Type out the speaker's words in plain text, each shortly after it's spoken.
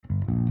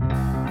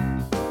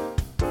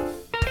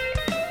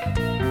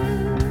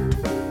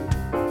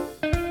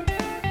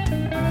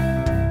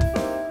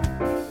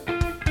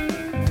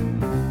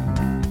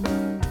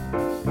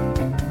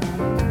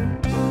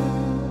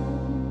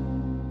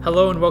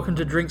Hello and welcome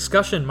to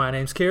Drinkscussion. My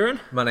name's Kieran.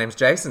 My name's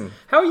Jason.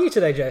 How are you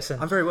today, Jason?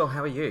 I'm very well.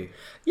 How are you?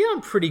 Yeah,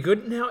 I'm pretty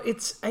good. Now,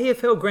 it's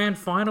AFL Grand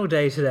Final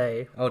day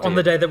today, Oh, dear. on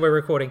the day that we're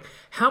recording.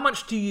 How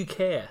much do you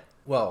care?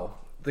 Well,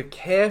 the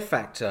care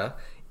factor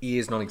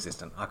is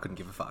non-existent. I couldn't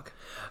give a fuck.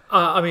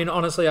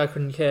 Honestly, I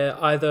couldn't care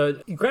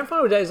either. Grand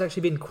Final day has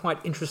actually been quite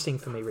interesting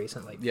for me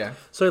recently. Yeah.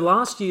 So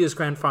last year's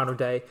Grand Final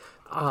day,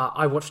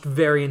 I watched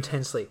very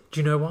intensely.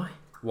 Do you know why?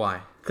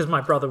 Why? Because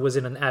my brother was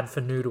in an ad for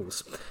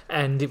noodles,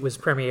 and it was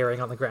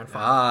premiering on the Grand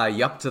Final. Ah,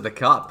 yup to the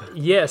cup.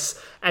 Yes,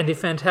 and if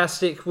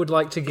Fantastic would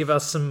like to give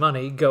us some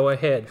money, go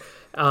ahead.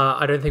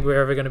 I don't think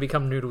we're ever going to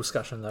become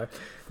Noodlescussion, though.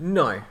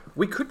 No,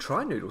 we could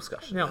try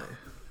Noodlescussion. Now,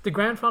 the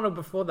Grand Final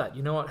before that,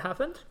 you know what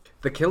happened?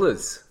 The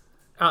Killers.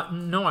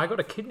 No, I got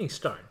a kidney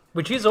stone,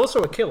 which is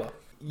also a killer.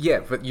 Yeah,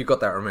 but you got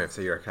that removed,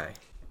 so you're okay.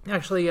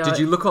 Actually, Did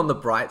you look on the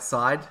bright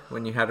side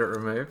when you had it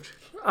removed?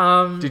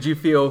 Did you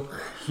feel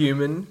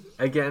human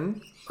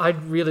again? I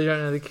really don't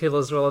know the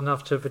killers well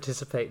enough to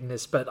participate in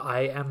this, but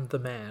I am the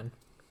man.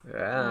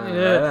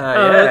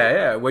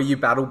 Yeah. Were you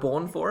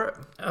Battleborn for it?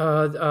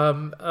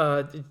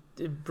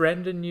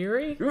 Brendan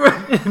Urie?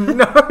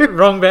 No,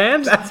 Wrong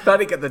band? that's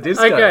Panic at the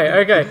Disco.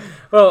 Okay.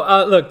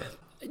 Well, look,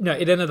 no,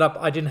 it ended up,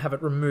 I didn't have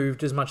it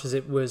removed as much as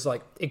it was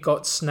like, it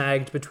got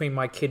snagged between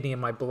my kidney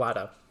and my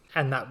bladder.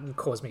 And that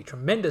caused me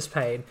tremendous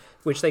pain,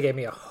 which they gave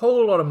me a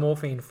whole lot of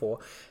morphine for.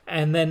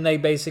 And then they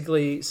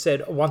basically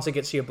said, once it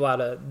gets to your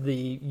bladder,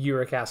 the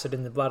uric acid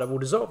in the bladder will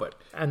dissolve it.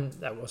 And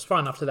that was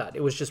fine after that.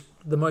 It was just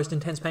the most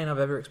intense pain I've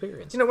ever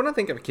experienced. You know, when I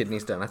think of a kidney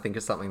stone, I think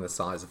of something the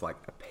size of like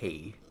a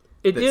pea.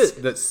 It is.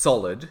 That's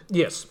solid.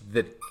 Yes,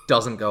 That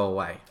doesn't go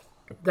away.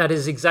 that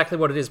is exactly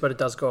what it is, but it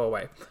does go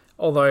away.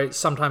 Although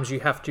sometimes you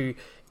have to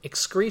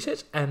excrete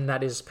it, and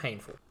that is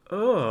painful.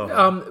 Oh.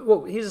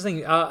 Well, here's the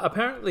thing.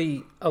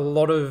 Apparently, a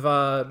lot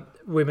of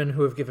women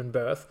who have given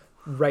birth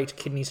rate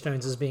kidney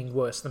stones as being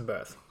worse than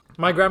birth.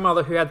 My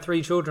grandmother, who had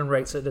 3 children,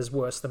 rates it as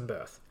worse than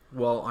birth.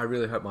 Well, I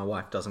really hope my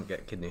wife doesn't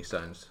get kidney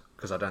stones,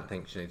 because I don't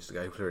think she needs to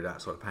go through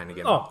that sort of pain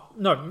again. Oh,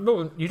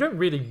 no, you don't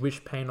really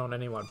wish pain on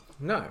anyone.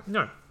 No.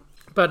 No.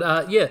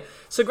 But, yeah,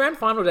 so Grand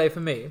Final Day for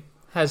me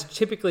has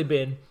typically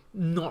been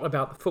not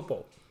about the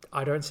football.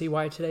 I don't see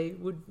why today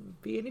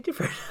would be any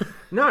different.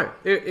 No,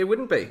 it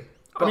wouldn't be.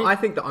 But mean- I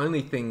think the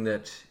only thing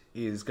that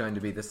is going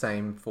to be the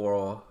same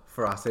for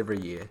us every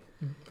year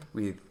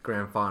with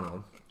Grand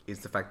Final is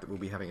the fact that we'll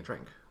be having a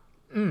drink.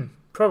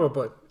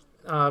 Probably.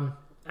 And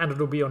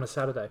it'll be on a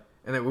Saturday.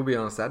 And it will be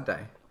on a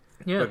Saturday.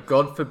 Yeah. But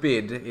God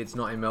forbid it's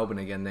not in Melbourne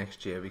again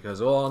next year,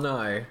 because, oh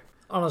no.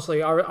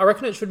 Honestly, I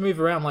reckon it should move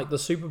around like the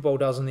Super Bowl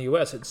does in the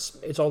US.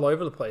 It's all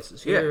over the place.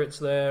 It's here, Yeah. it's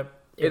there.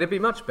 It'd be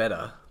much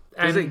better.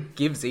 Because And- it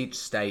gives each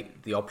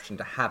state the option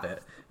to have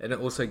it, and it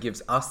also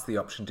gives us the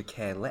option to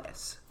care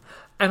less.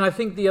 And I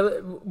think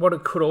what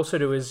it could also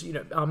do is,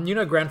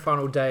 Grand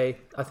Final Day,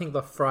 I think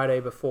the Friday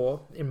before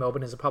in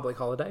Melbourne is a public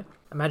holiday.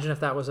 Imagine if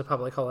that was a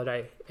public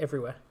holiday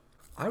everywhere.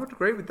 I would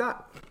agree with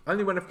that.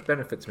 Only when it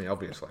benefits me,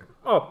 obviously.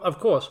 Oh, of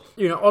course.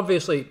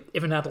 Obviously,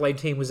 if an Adelaide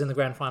team was in the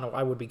Grand Final,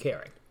 I would be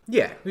caring.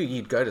 Yeah,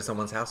 you'd go to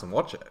someone's house and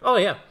watch it. Oh,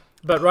 yeah.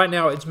 But right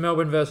now, it's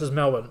Melbourne versus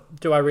Melbourne.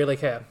 Do I really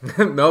care?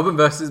 Melbourne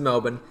versus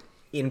Melbourne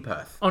in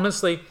Perth.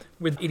 Honestly,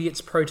 with idiots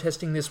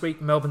protesting this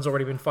week, Melbourne's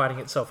already been fighting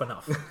itself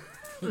enough.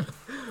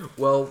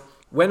 Well,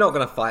 we're not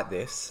going to fight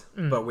this,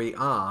 but we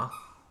are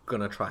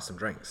going to try some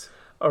drinks.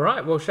 All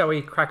right, well, shall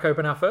we crack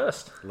open our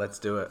first? Let's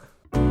do it.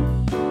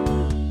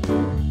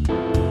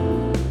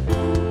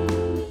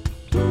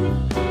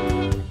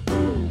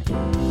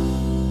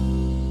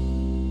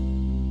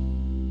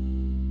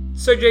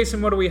 So,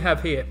 Jason, what do we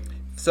have here?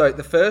 So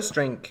the first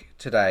drink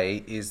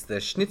today is the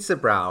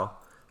Schnitzerbrau.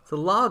 It's a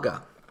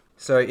lager.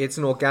 So it's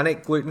an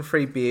organic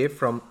gluten-free beer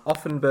from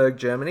Offenburg,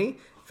 Germany,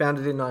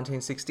 founded in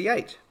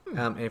 1968.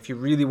 And if you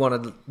really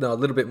want to know a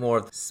little bit more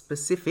of the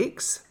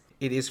specifics,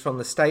 it is from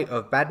the state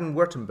of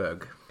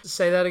Baden-Württemberg.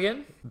 Say that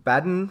again.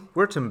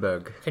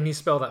 Baden-Württemberg. Can you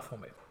spell that for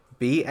me?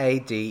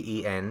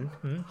 BADEN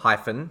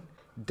hyphen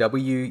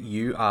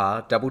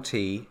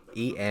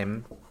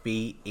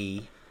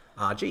WURTTEMBERG.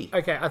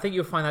 Okay, I think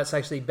you'll find that's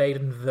actually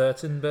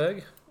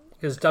Baden-Württemberg,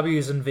 because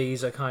W's and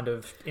V's are kind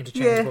of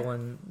interchangeable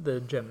in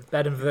the German.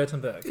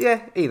 Baden-Württemberg.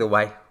 Yeah, either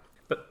way.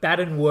 But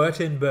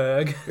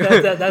Baden-Württemberg,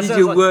 that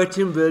sounds like...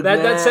 Württemberg.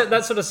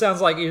 That sort of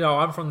sounds like,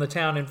 I'm from the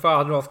town in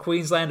far north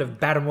Queensland of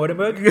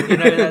Baden-Württemberg.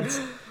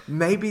 That's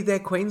Maybe they're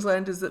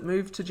Queenslanders that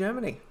moved to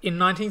Germany. in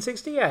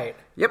 1968.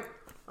 Yep.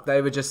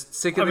 They were just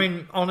sick of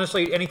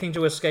Honestly, anything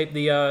to escape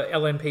the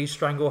LNP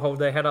stranglehold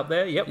they had up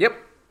there. Yep. Yep.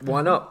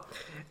 Why not?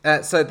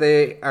 So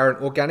they are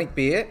an organic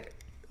beer,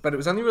 but it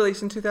was only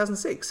released in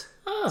 2006.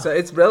 Ah. So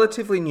it's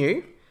relatively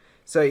new.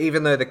 So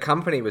even though the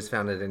company was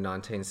founded in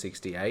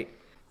 1968,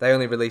 they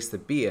only released the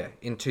beer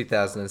in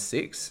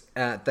 2006.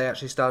 They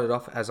actually started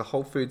off as a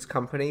Whole Foods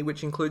company,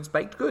 which includes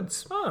baked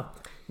goods. Oh,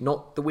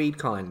 Not the weed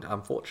kind,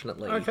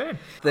 unfortunately. okay.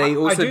 They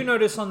I do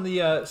notice on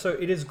the... so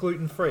it is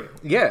gluten-free.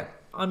 Yeah.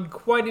 I'm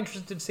quite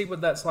interested to see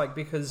what that's like,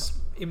 because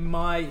in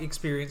my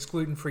experience,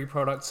 gluten-free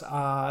products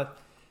are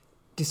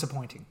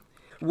disappointing.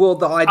 Well,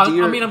 the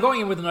idea. I mean, I'm going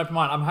in with an open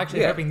mind. I'm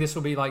actually Yeah. hoping this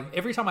will be like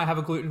every time I have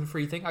a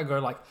gluten-free thing, I go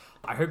like,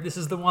 I hope this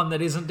is the one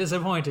that isn't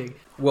disappointing.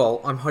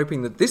 Well, I'm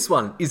hoping that this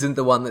one isn't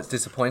the one that's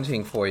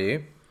disappointing for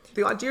you.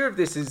 The idea of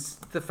this is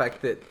the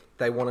fact that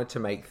they wanted to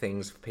make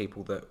things for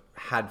people that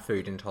had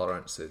food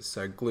intolerances.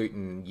 So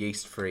gluten,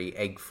 yeast-free,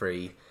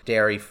 egg-free,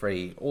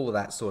 dairy-free, all of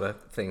that sort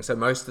of thing. So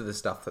most of the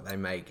stuff that they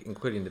make,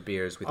 including the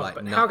beers with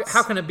But nuts.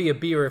 how can it be a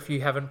beer if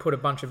you haven't put a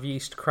bunch of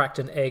yeast, cracked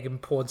an egg,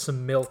 and poured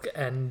some milk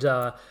and,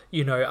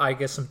 I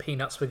guess some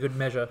peanuts for good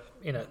measure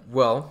in it?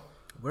 Well,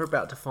 we're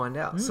about to find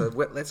out. So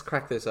let's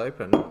crack this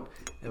open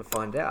and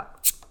find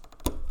out.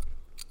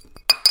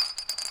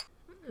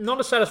 Not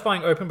a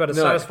satisfying open, but a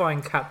No.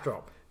 satisfying cap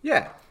drop.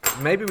 Yeah,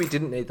 maybe we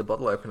didn't need the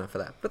bottle opener for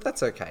that, but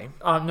that's okay.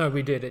 No,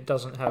 we did. It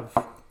doesn't have...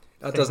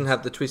 It doesn't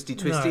have the twisty.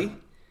 No.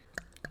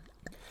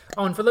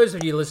 Oh, and for those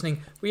of you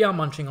listening, we are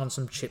munching on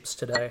some chips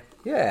today.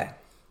 Yeah,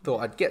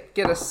 thought I'd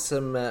get us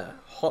some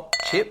hot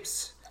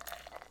chips.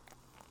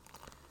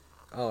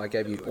 Oh, I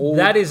gave you all.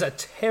 That is a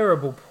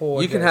terrible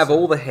pour. You can Jason. have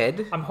all the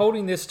head. I'm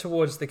holding this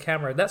towards the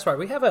camera. That's right.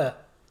 We have a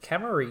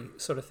camera-y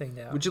sort of thing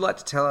now. Would you like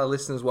to tell our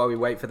listeners while we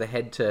wait for the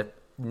head to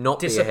not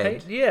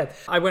Dissipate? be a head? Yeah.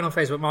 I went on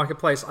Facebook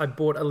Marketplace. I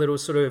bought a little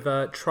sort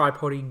of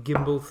tripod-y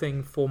gimbal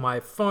thing for my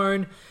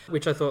phone,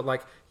 which I thought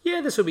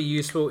this will be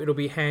useful. It'll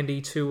be handy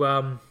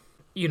to,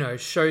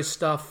 show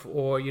stuff,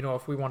 or,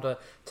 if we want to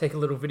take a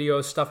little video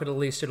of stuff, at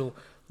least it'll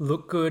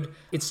look good.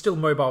 It's still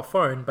mobile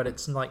phone, but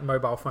it's like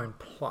mobile phone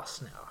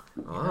plus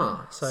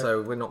now.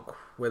 So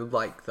we're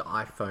like the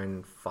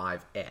iPhone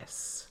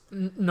 5S.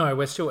 No,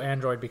 we're still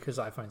Android because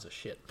iPhones are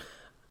shit.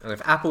 And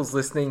if Apple's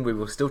listening, we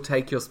will still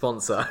take your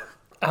sponsor.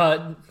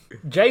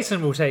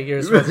 Jason will take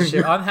your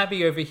sponsorship. I'm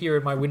happy over here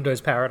in my Windows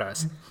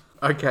paradise.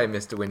 Okay,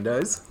 Mr.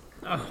 Windows.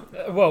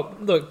 Well,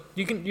 look,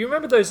 you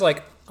remember those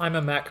I'm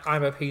a Mac,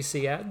 I'm a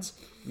PC ads?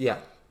 Yeah.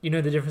 You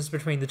know the difference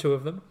between the two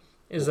of them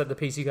is that the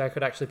PC guy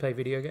could actually play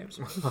video games.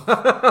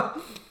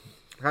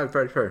 Oh,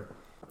 very true.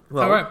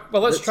 Well, All right,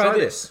 well let's try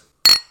this.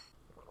 this.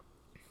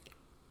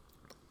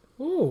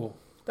 Ooh,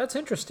 that's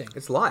interesting.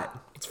 It's light.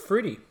 It's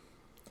fruity,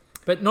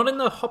 but not in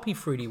the hoppy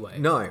fruity way.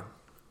 No.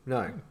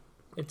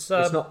 It's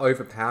It's not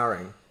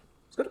overpowering.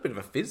 It's got a bit of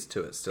a fizz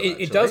to it still.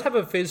 It does have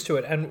a fizz to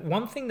it, and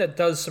one thing that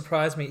does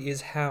surprise me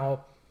is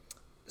how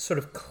sort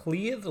of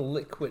clear the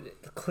liquid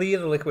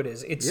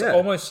is. It's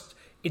almost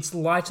it's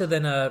lighter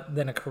than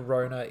a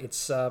Corona.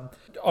 It's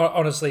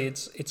honestly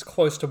it's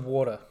close to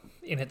water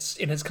in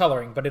its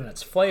coloring, but in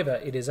its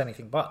flavor, it is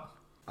anything but.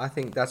 I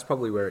think that's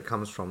probably where it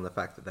comes from, the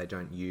fact that they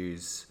don't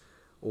use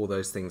all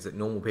those things that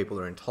normal people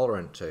are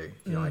intolerant to,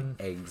 like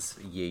eggs,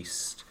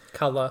 yeast,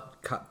 Color.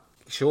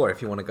 Sure,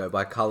 if you want to go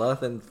by colour,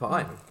 then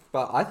fine.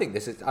 But I think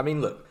this is... I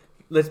mean, look,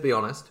 let's be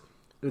honest.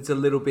 It's a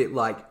little bit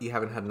like you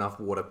haven't had enough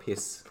water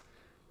piss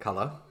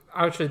colour.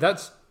 Actually,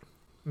 that's...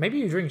 Maybe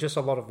you drink just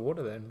a lot of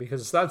water then,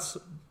 because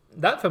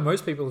that for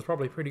most people is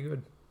probably pretty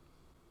good.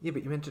 Yeah,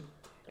 but you meant to...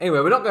 Anyway,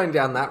 we're not going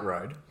down that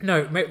road.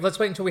 No, let's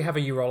wait until we have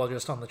a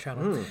urologist on the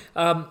channel.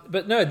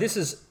 But no, this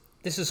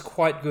is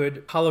quite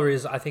good. Colour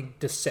is, I think,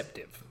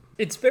 deceptive.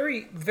 It's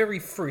very, very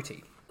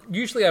fruity.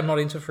 Usually I'm not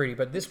into fruity,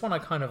 but this one I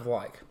kind of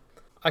like.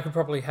 I could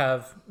probably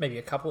have maybe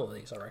a couple of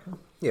these, I reckon.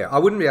 Yeah, I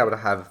wouldn't be able to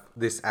have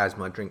this as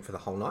my drink for the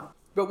whole night.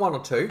 But one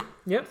or two.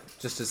 Yep.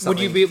 Just as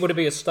something... Would it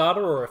be a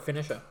starter or a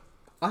finisher?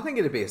 I think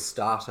it'd be a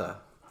starter.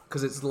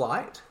 Because it's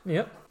light.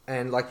 Yep.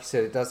 And like you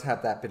said, it does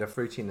have that bit of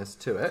fruitiness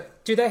to it.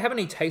 Do they have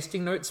any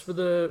tasting notes for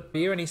the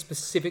beer? Any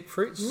specific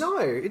fruits? No,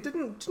 it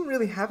didn't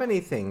really have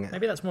anything.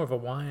 Maybe that's more of a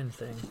wine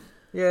thing.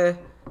 Yeah,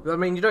 I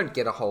mean, you don't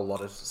get a whole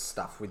lot of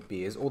stuff with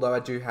beers. Although I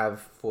do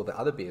have, for the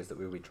other beers that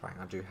we'll be trying,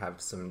 I do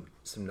have some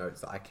notes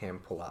that I can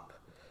pull up.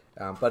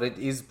 But it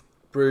is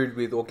brewed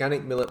with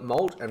organic millet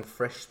malt and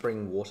fresh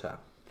spring water.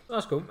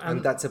 That's cool.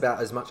 And that's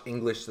about as much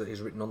English that is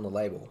written on the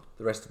label.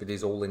 The rest of it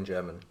is all in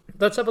German.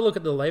 Let's have a look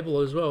at the label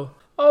as well.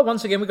 Oh,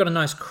 once again, we've got a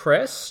nice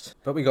crest.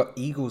 But we got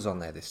eagles on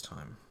there this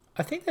time.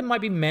 I think there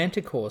might be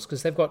manticores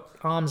because they've got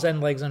arms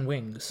and legs and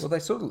wings. Well, they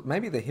sort of...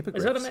 Maybe they're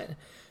hippogriffs. Is that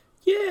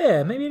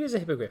Yeah, maybe it is a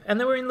hippogriff. And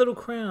they were in little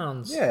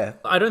crowns. Yeah.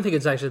 I don't think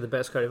it's actually the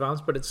best coat of arms,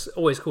 but it's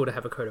always cool to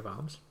have a coat of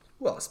arms.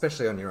 Well,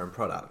 especially on your own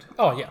product.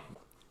 Oh, yeah.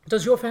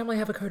 Does your family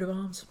have a coat of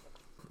arms?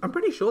 I'm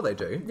pretty sure they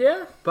do.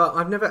 Yeah? But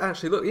I've never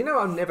actually looked.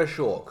 I'm never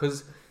sure.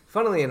 Because,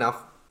 funnily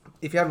enough,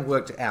 if you haven't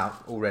worked it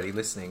out already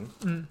listening,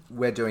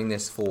 we're doing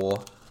this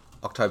for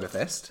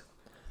Oktoberfest.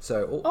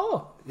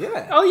 So,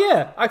 yeah. Oh,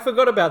 yeah. I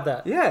forgot about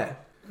that. Yeah.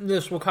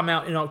 This will come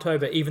out in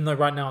October, even though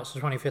right now it's the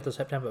 25th of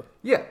September.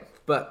 Yeah.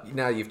 But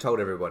now you've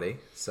told everybody,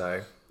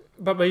 so...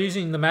 But we're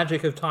using the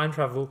magic of time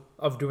travel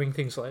of doing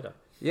things later.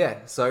 Yeah,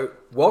 so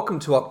welcome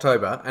to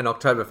October and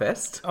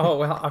Oktoberfest. Oh,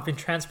 well, I've been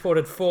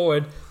transported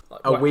forward.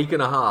 A week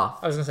and a half.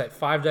 I was going to say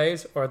 5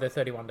 days, or are there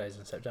 31 days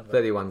in September?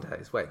 31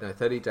 days. Wait, no,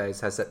 30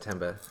 days has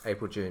September,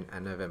 April, June,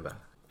 and November.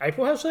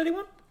 April has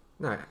 31?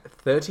 No,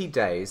 30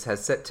 days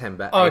has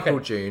September, okay.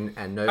 April, June,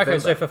 and November.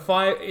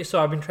 Okay,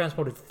 so I've been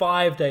transported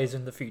 5 days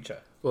in the future.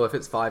 Well, if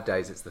it's 5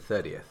 days, it's the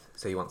 30th,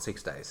 so you want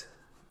 6 days.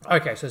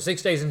 Okay, so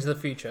 6 days into the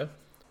future,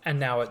 and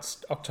now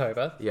it's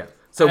October. Yeah.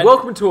 So And-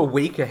 welcome to a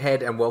week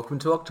ahead and welcome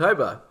to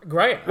October.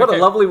 Great. What okay.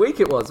 a lovely week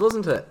it was,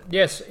 wasn't it?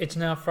 Yes, it's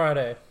now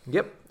Friday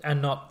Yep.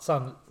 and not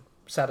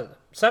Saturday.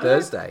 Saturday?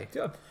 Thursday.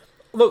 Yeah.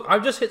 Look,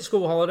 I've just hit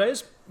school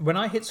holidays. When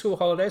I hit school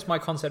holidays, my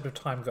concept of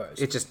time goes.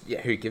 It just,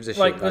 who gives a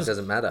Like, shit? That there's-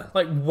 doesn't matter.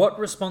 Like, what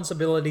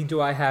responsibility do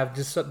I have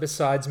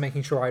besides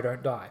making sure I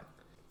don't die?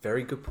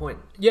 Very good point.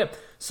 Yeah.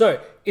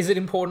 So, is it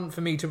important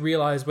for me to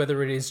realize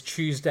whether it is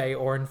Tuesday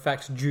or in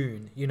fact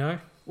June, you know?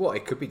 Well,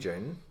 it could be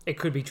June. It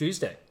could be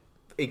Tuesday.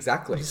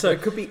 Exactly. So- So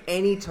it could be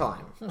any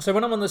time. So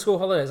when I'm on the school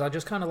holidays, I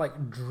just kind of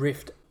like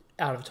drift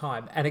out of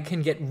time, and it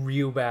can get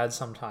real bad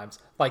sometimes.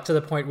 Like to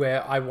the point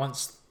where I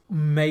once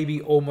maybe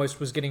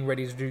almost was getting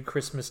ready to do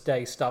Christmas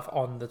Day stuff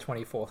on the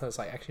 24th. I was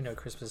like, actually no,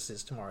 Christmas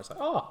is tomorrow. It's like,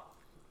 oh,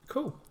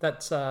 cool.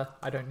 That's I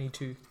don't need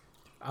to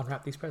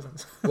unwrap these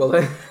presents. Well,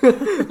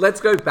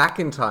 let's go back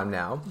in time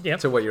now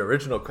Yep. to what your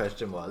original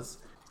question was.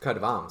 Coat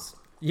of arms.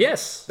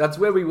 Yes. That's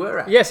where we were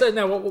at. Yes. So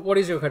now, what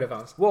is your coat of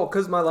arms? Well,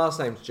 because my last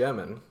name's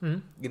German, Hmm?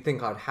 you'd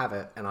think I'd have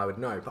it and I would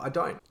know, but I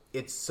don't.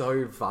 It's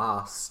so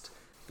vast,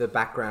 the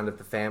background of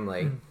the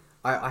family.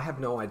 I have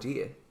no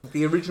idea.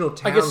 The original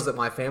towns guess- that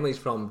my family's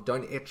from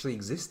don't actually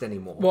exist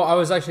anymore. Well, I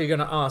was actually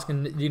going to ask,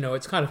 and you know,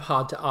 it's kind of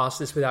hard to ask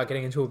this without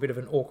getting into a bit of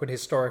an awkward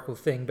historical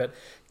thing, but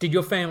did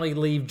your family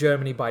leave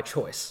Germany by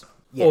choice?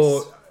 Yes.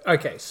 Or,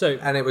 okay, so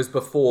And it was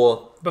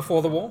before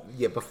before the war?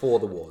 before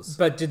the wars.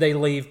 But did they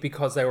leave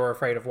because they were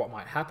afraid of what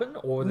might happen?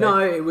 Or No,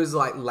 it was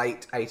like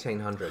late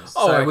 1800s.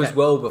 Oh, so okay. it was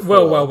well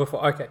before. Well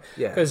before. Okay.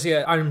 Yeah. Because,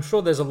 yeah, I'm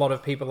sure there's a lot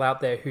of people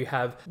out there who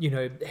have, you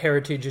know,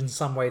 heritage in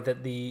some way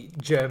that the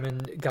German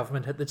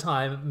government at the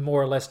time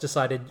more or less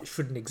decided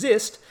shouldn't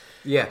exist.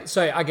 Yeah.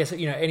 So I guess,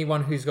 you know,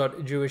 anyone who's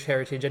got Jewish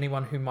heritage,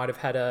 anyone who might have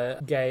had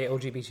a gay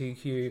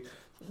LGBTQ,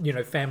 you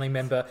know, family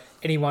member,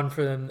 anyone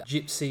from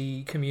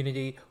Gypsy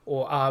community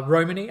or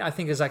Romani, I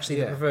think is actually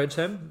the Yeah. preferred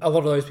term. A lot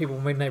of those people,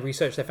 when they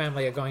research their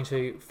family, are going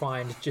to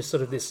find just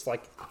sort of this,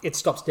 like, it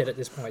stops dead at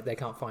this point. They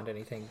can't find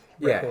anything.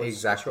 Yeah, records,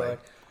 exactly. right?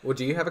 Well,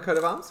 do you have a coat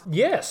of arms?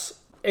 Yes.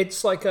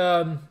 It's like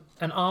an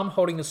arm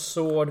holding a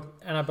sword,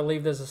 and I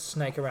believe there's a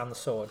snake around the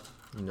sword.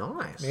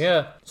 Nice.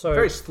 Yeah. So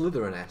Very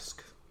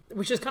Slytherin-esque.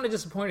 which is kind of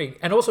disappointing.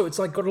 And also, it's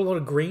like got a lot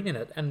of green in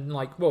it, and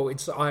like, well,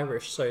 it's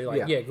Irish, so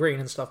like, Yeah. yeah,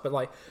 green and stuff. But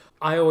like,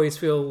 I always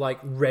feel like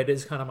red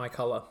is kind of my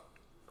color.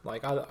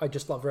 Like, I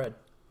just love red.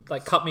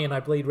 Like, cut me and I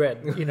bleed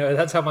red. You know,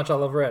 that's how much I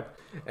love red.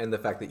 And the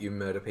fact that you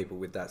murder people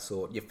with that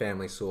sword, your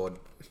family sword.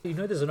 You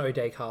know, there's an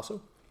O'Day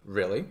Castle.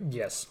 Really?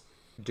 Yes.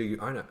 Do you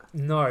own it?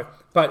 No,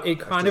 but it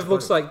kind of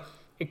looks disappointing.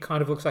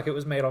 like it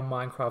was made on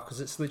Minecraft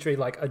because it's literally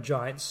like a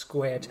giant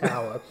square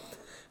tower,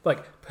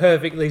 like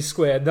perfectly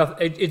square.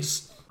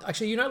 It's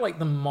actually, you know, like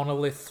the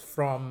monolith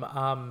from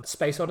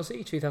Space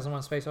Odyssey,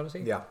 2001: Space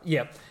Odyssey. Yeah.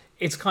 Yeah.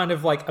 It's kind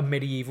of like a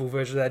medieval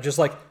version of that, just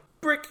like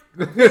brick.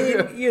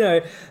 You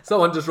know.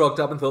 Someone just rocked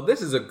up and thought,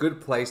 this is a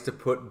good place to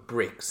put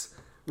bricks.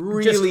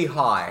 Really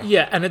high.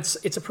 Yeah, and it's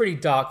a pretty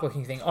dark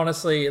looking thing.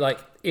 Honestly, like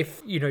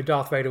if, you know,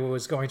 Darth Vader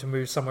was going to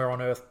move somewhere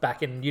on Earth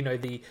back in, you know,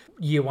 the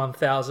year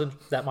 1000,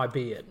 that might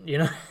be it, you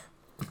know?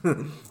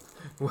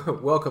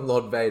 Welcome,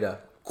 Lord Vader.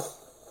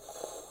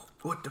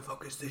 What the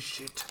fuck is this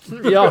shit?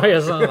 Yeah,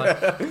 something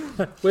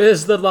like,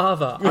 where's the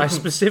lava? I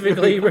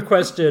specifically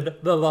requested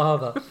the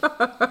lava.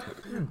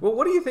 Well,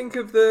 what do you think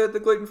of the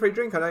gluten-free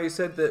drink? I know you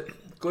said that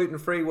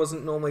gluten-free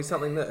wasn't normally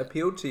something that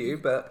appealed to you,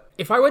 but...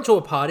 If I went to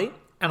a party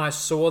and I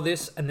saw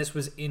this and this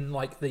was in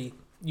like the,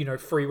 you know,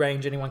 free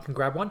range, anyone can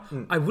grab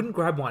one, I wouldn't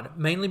grab one.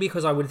 Mainly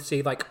because I would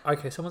see like,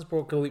 okay, someone's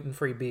brought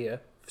gluten-free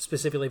beer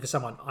specifically for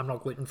someone. I'm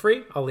not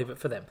gluten-free. I'll leave it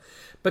for them.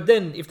 But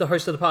then if the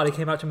host of the party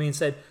came up to me and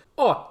said,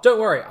 oh, don't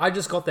worry, I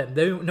just got them.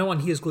 No one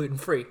here's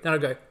gluten-free. Then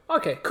I'd go,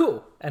 okay,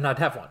 cool. And I'd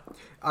have one.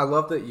 I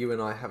love that you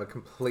and I have a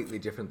completely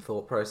different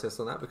thought process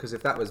on that, because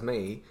if that was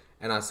me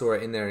and I saw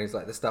it in there and it's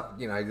like the stuff,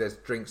 you know, there's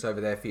drinks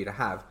over there for you to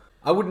have,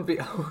 I wouldn't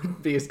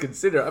be as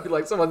considerate. I'd be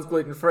like, someone's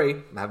gluten-free,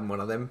 I'm having one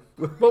of them.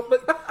 Well,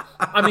 but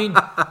I mean,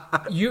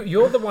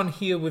 you're the one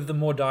here with the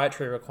more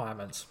dietary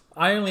requirements.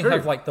 I only True.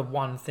 have like the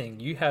one thing.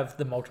 You have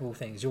the multiple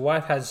things. Your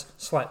wife has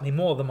slightly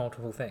more the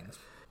multiple things.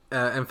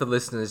 And for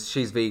listeners,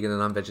 she's vegan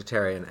and I'm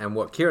vegetarian, and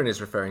what Kieran is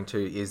referring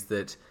to is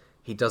that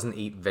he doesn't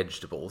eat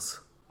vegetables.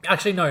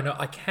 Actually, no,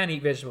 I can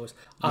eat vegetables.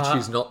 You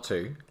choose not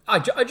to. I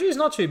choose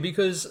not to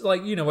because,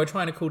 like, you know, we're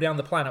trying to cool down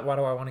the planet. Why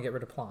do I want to get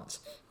rid of plants?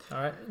 All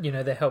right, you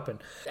know, they're helping.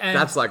 And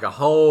That's like a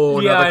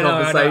whole yeah, other I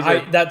know.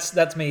 conversation.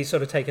 That's me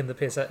sort of taking the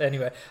piss.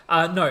 Anyway,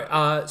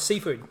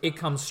 seafood, it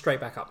comes straight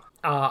back up.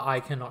 I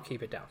cannot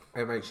keep it down.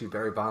 It makes you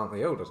very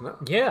violently ill, doesn't it?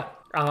 Yeah,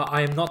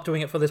 I am not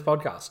doing it for this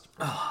podcast.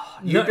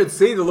 You could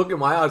see the look in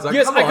my eyes. Like,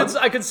 Yes, come on.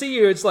 I could see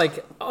you. It's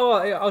like, oh,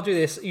 I'll do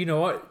this. You know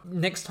what?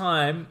 Next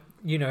time,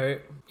 you know,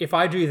 if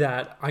I do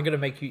that, I'm going to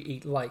make you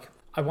eat, like,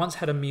 I once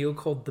had a meal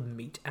called the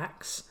Meat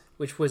Axe,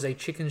 which was a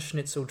chicken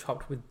schnitzel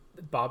topped with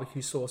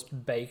barbecue sauce,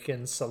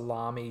 bacon,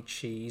 salami,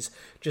 cheese,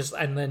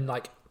 and then,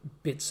 like,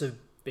 bits of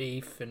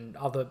beef and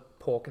other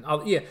pork and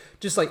other,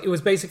 just like, it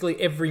was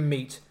basically every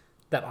meat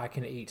that I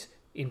can eat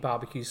in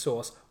barbecue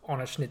sauce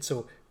on a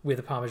schnitzel with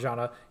a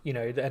Parmigiana, you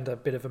know, and a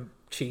bit of a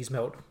cheese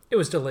melt. It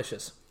was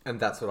delicious. And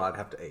that's what I'd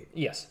have to eat.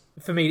 Yes.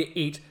 For me to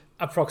eat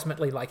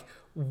approximately like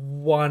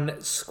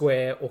 1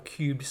 square or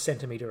cubed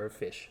centimetre of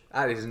fish.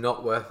 That is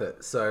not worth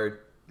it. So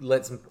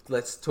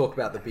let's talk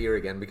about the beer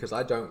again, because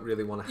I don't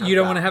really want to have You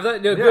don't that. want to have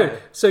that? No, No.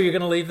 good. So you're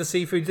going to leave the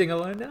seafood thing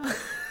alone now?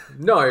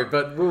 No,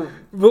 but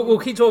We'll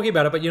keep talking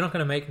about it, but you're not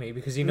going to make me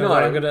because you know No.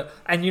 what I'm going to...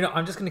 And you know,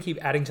 I'm just going to keep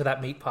adding to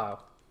that meat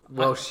pile.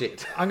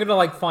 shit. I'm going to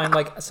like find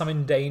like some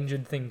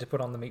endangered thing to put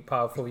on the meat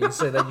pile for you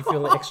so that you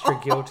feel extra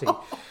guilty.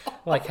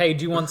 Like, hey,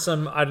 do you want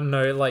some, I don't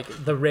know,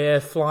 like the rare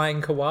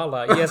flying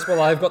koala? Yes,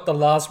 well, I've got the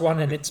last one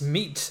and it's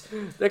meat.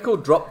 They're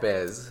called drop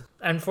bears.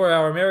 And for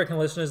our American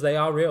listeners, they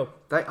are real.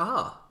 They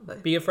are.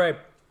 Be afraid.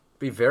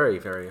 Be very,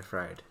 very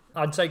afraid.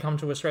 I'd say come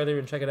to Australia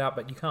and check it out,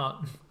 but you can't.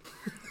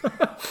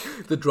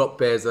 The drop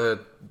bears are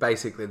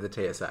basically the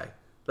TSA.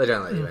 They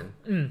don't let you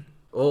in.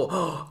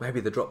 Or maybe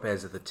the drop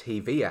bears are the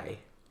TVA.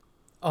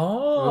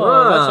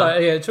 Oh, that's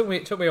right. Yeah, it took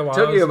me a while.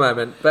 Took you a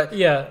moment, but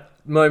Yeah,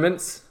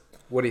 moments.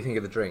 What do you think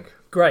of the drink?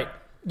 great.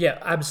 Yeah,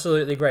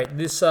 absolutely great.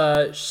 This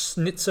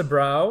Schnitzer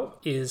Brau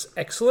is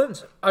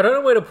excellent. I don't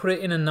know where to put it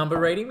in a number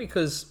rating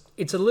because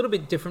it's a little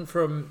bit different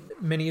from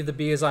many of the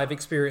beers I've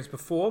experienced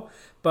before,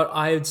 but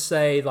I would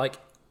say like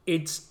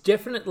it's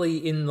definitely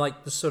in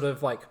like the sort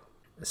of like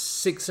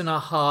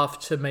 6.5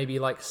 to maybe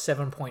like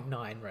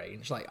 7.9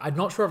 range. Like I'm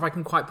not sure if I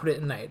can quite put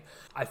it in 8.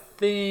 I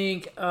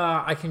think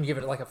I can give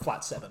it like a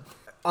flat 7.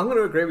 I'm going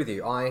to agree with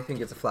you. I think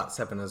it's a flat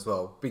 7 as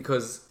well,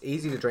 because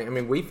easy to drink. I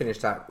mean, we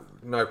finished that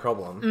no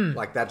problem.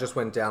 Like that just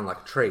went down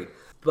like a treat.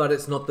 But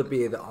it's not the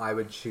beer that I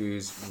would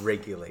choose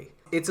regularly.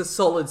 It's a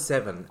solid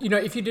 7. You know,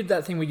 if you did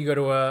that thing where you go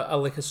to a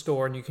liquor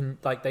store and you can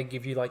like they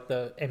give you like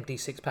the empty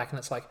 6-pack and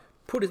it's like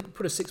put a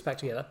 6-pack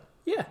together.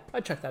 Yeah,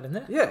 I'd chuck that in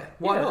there. Yeah,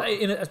 why not?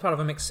 As part of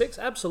a mixed 6,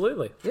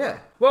 absolutely. Yeah,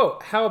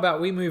 Well, how about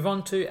we move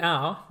on to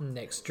our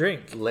next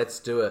drink? let's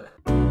do it.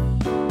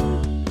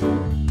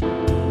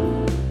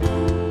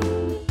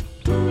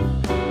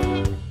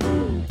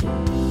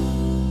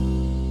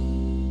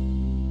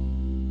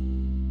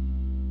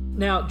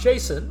 Now,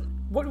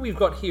 Jason, what we've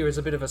got here is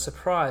a bit of a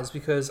surprise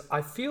because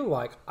I feel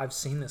like I've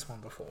seen this one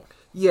before.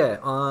 Yeah,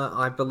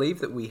 I believe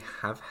that we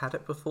have had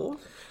it before.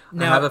 I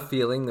Now- have a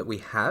feeling that we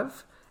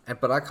have,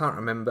 but I can't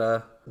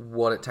remember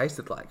what it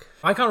tasted like.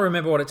 I can't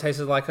remember what it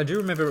tasted like. I do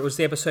remember it was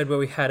the episode where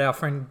we had our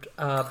friend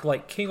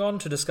Blake King on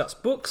to discuss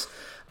books.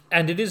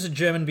 And it is a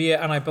German beer,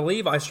 and I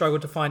believe I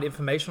struggled to find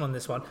information on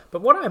this one.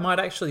 But what I might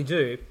actually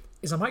do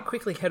is I might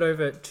quickly head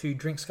over to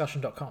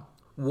drinkscussion.com.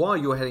 While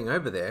you're heading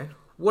over there,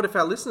 what if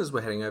our listeners were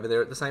heading over there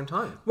at the same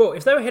time? Well,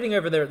 if they were heading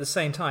over there at the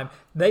same time,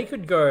 they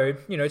could go,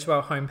 to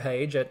our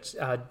homepage at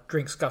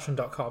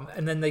drinkscussion.com,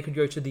 and then they could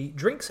go to the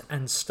Drinks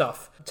and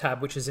Stuff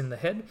tab, which is in the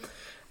head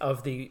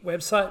of the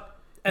website.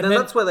 And And then,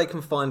 that's where they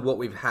can find what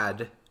we've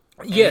had.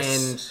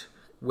 Yes. And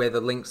where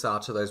the links are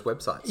to those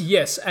websites.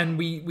 yes, and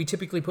we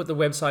typically put the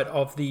website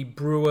of the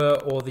brewer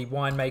or the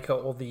winemaker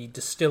or the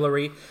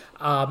distillery.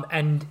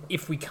 And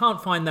if we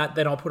can't find that,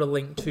 then I'll put a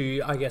link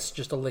to, I guess,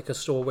 just a liquor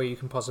store where you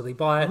can possibly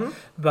buy it.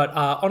 But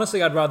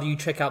honestly, I'd rather you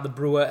check out the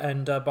brewer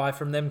and buy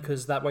from them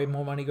because that way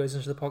more money goes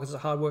into the pockets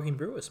of hardworking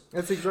brewers.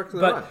 That's exactly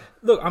But right.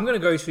 look, I'm going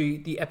to go to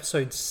the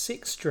episode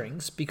 6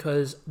 drinks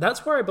because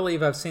that's where I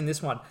believe I've seen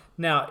this one.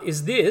 Now,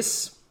 is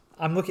this?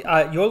 I'm looking.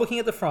 You're looking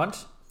at the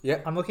front.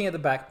 Yeah, I'm looking at the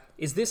back.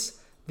 Is this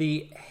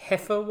the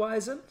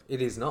Hefeweizen?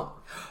 it is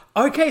not.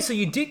 Okay, so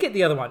you did get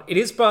the other one. It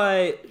is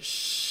by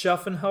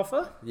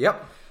Schaffenhofer,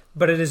 Yep.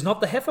 but it is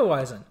not the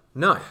Hefeweizen.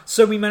 No.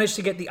 So we managed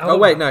to get the other Oh,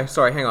 wait, one. no.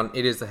 Sorry, hang on.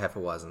 It is the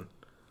Hefeweizen.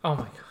 Oh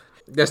my god.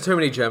 There's too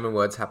many German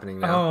words happening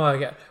now. Oh my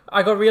god.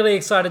 I got really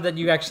excited that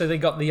you actually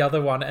got the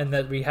other one and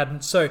that we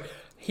hadn't. So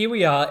here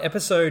we are,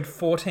 episode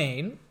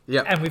 14.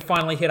 Yep. And we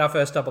finally hit our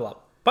first double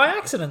up. By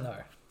accident,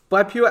 though.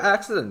 By pure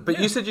accident. But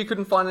Yeah. you said you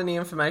couldn't find any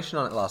information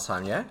on it last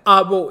time, yeah?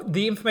 Well,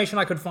 the information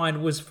I could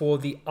find was for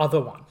the other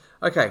one.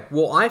 Okay,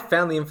 well, I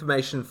found the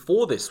information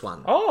for this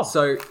one. Oh.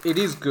 So it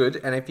is good,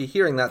 and if you're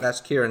hearing that, that's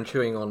Kieran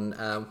chewing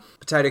on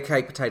potato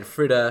cake, potato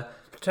fritter,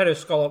 Potato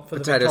scallop for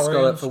potato the scallop,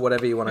 Victorians. for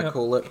whatever you want to Yep.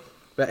 call it.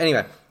 But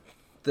anyway,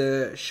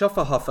 the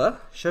Schöfferhofer?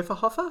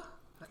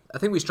 I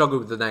think we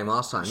struggled with the name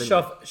last time, didn't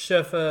we?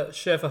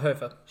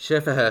 Schöfferhofer.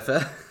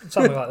 Schöfferhofer.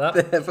 Something like that.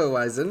 The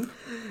Hefeweizen.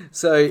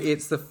 So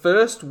it's the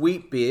first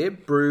wheat beer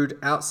brewed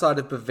outside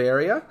of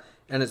Bavaria,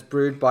 and it's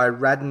brewed by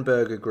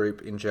Radenberger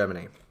Group in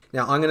Germany.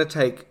 Now, I'm going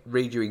to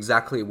read you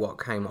exactly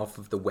what came off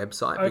of the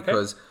website, Okay.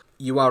 because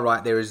you are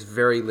right, there is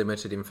very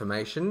limited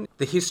information.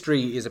 The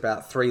history is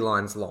about 3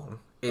 lines long.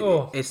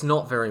 It's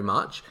not very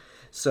much.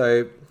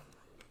 So,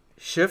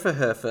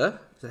 Schöfferhofer,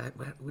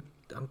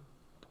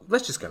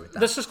 let's just go with that.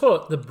 Let's just call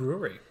it the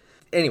brewery.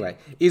 Anyway,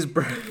 is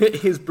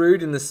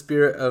brewed in the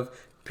spirit of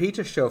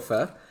Peter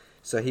Schoeffer.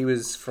 So he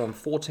was from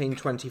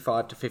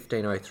 1425 to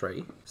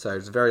 1503. So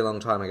it's a very long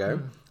time ago.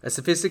 A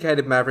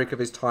sophisticated maverick of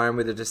his time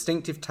with a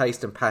distinctive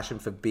taste and passion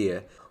for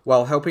beer.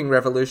 While helping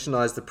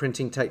revolutionize the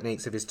printing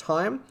techniques of his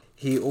time,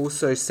 he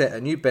also set a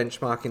new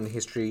benchmark in the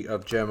history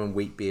of German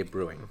wheat beer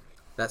brewing.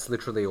 That's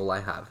literally all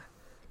I have.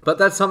 But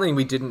that's something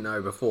we didn't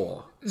know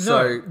before. No.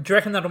 So Do you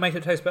reckon that'll make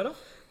it taste better?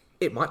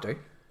 it might do.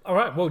 All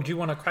right. Well, do you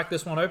want to crack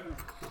this one open?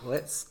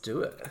 Let's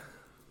do it.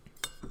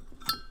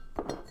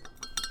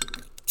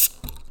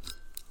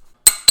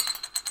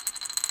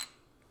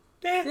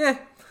 Yeah.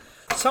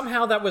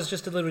 Somehow that was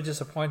just a little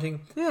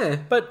disappointing. Yeah.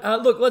 But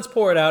look, let's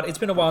pour it out. It's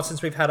been a while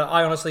since we've had it.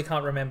 I honestly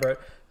can't remember it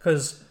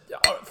because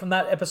from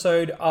that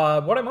episode,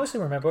 what I mostly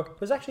remember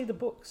was actually the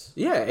books.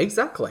 Yeah,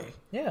 exactly.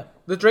 Yeah.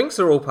 The drinks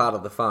are all part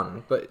of the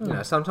fun, but you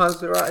know, sometimes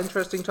there are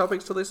interesting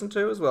topics to listen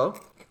to as well.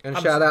 And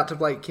shout out to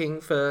Blake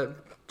King for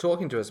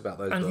talking to us about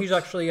those And books. he's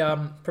actually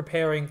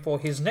preparing for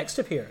his next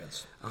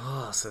appearance.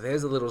 Oh, so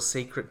there's a little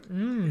secret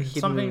hidden,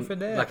 something for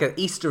there. like an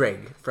Easter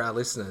egg for our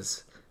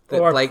listeners. that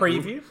Or a Blake-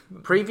 preview?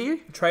 Preview?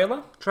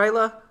 Trailer?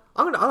 Trailer?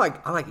 I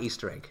like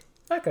Easter egg.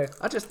 Okay.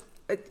 I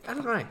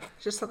don't know.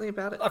 Just something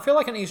about it. I feel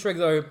like an Easter egg,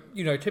 though,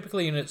 you know,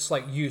 typically in its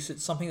like use,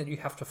 it's something that you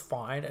have to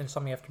find and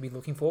something you have to be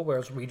looking for,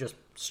 whereas we just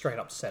straight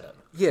up set it.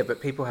 Yeah, but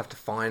people have to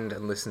find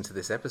and listen to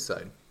this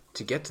episode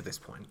to get to this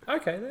point.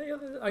 Okay,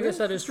 I guess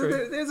that is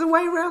true. There's a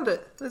way around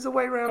it. All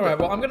right,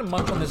 well, I'm going to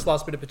munch on this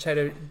last bit of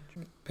potato.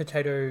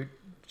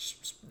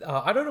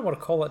 I don't know what to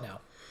call it now.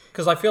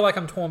 Because I feel like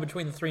I'm torn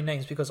between the three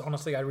names because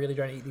honestly, I really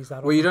don't eat these that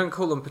often. Well, you don't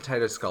call them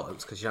potato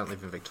scallops because you don't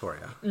live in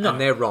Victoria. No. And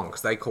they're wrong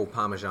because they call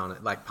Parmesan,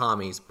 like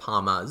Parmies,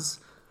 Parmas.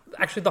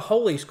 Actually, the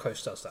whole East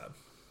Coast does that.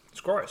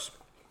 It's gross.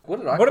 What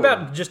did I What call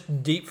about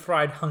just deep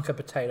fried hunk of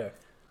potato?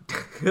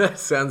 them? That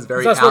sounds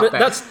very That's out what it- there.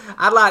 that's-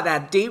 I like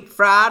that deep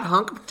fried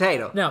hunk of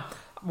potato. Now,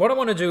 what I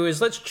want to do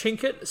is let's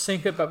chink it,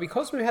 sink it, but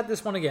because we had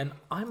this one again,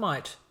 I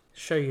might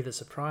show you the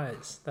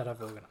surprise that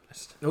I've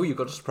organised. Oh, you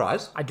got a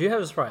surprise? I do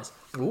have a surprise.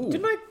 Ooh.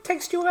 Didn't I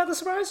text you about the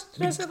surprise?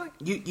 Did I say like?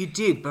 You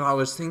did, but I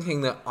was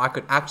thinking that I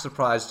could act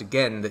surprised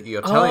again that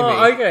you're telling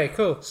me. Okay,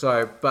 cool.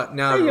 So, but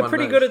now You're everyone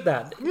pretty knows. good at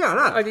that. Yeah,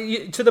 I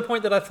know. To the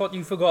point that I thought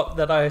you forgot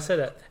that I said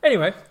it.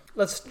 Anyway,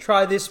 let's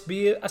try this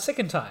beer a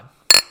second time.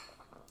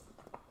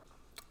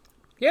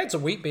 Yeah, it's a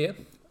wheat beer.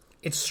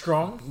 It's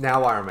strong.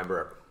 Now I remember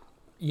it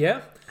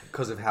Yeah,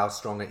 because of how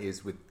strong it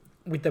is with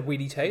with the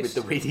weedy taste.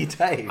 the weedy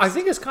taste. I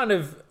think it's kind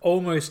of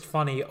almost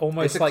funny,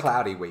 almost it's a like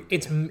cloudy wheat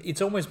beer.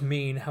 it's almost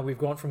mean how we've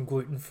gone from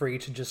gluten free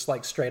to just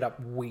like straight up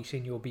wheat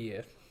in your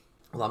beer.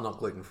 Well, I'm not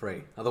gluten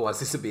free. Otherwise,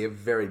 this would be a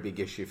very big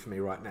issue for me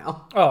right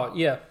now. Oh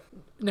yeah.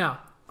 Now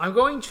I'm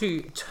going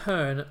to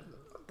turn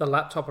the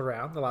laptop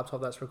around, the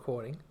laptop that's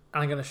recording,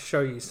 and I'm going to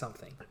show you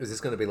something. Is this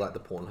going to be like the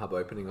Pornhub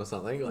opening or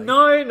something? Like...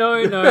 No,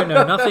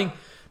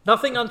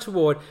 nothing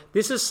untoward.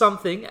 This is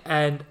something,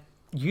 and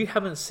you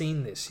haven't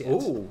seen this yet.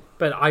 Ooh.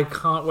 But I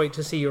can't wait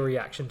to see your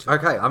reaction to it.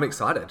 Okay, I'm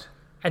excited.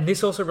 And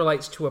this also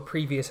relates to a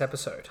previous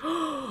episode.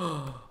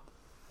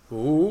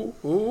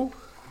 Ooh.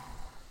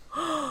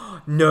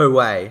 No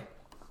way.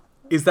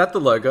 Is that the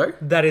logo?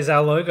 That is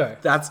our logo.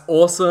 That's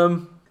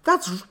awesome.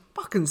 That's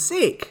fucking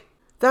sick.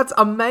 That's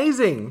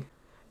amazing.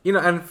 You know,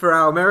 and for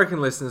our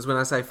American listeners, when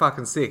I say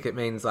fucking sick, it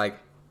means like,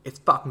 it's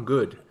fucking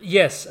good.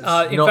 Yes. In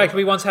not- fact,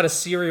 we once had a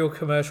cereal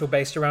commercial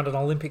based around an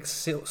Olympic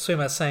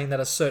swimmer saying that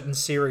a certain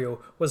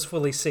cereal was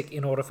fully sick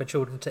in order for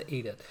children to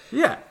eat it.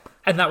 Yeah.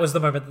 And that was the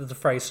moment that the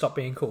phrase stopped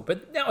being cool.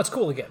 But now it's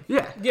cool again.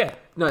 Yeah. Yeah.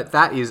 No,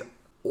 that is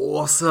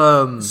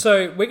awesome.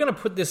 So we're going to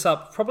put this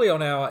up probably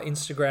on our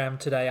Instagram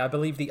today. I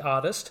believe the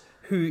artist,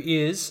 who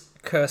is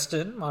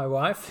Kirsten, my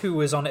wife, who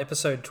was on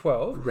episode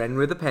 12, Ren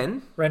with a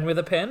pen. Ren with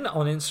a Pen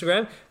on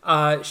Instagram.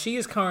 She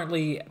is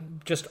currently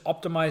just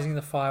optimizing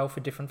the file for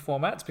different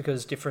formats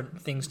because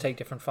different things take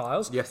different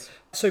files. Yes.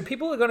 So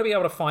people are going to be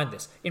able to find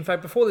this. In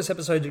fact, before this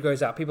episode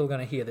goes out, people are going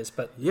to hear this,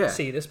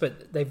 see this,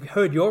 but they've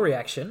heard your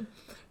reaction.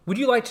 Would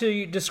you like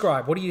to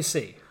describe? What do you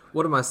see?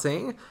 What am I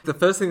seeing? The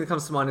first thing that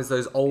comes to mind is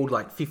those old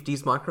like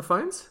 50s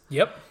microphones.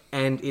 Yep.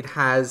 And it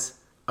has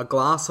a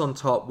glass on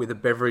top with a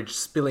beverage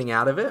spilling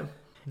out of it.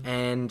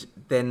 And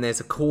then there's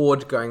a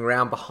cord going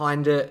around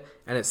behind it,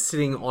 and it's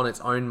sitting on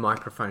its own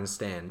microphone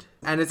stand.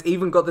 And it's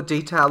even got the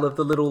detail of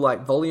the little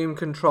like volume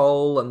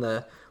control and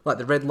the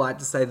red light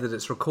to say that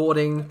it's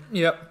recording.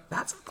 Yep.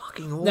 That's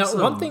fucking awesome.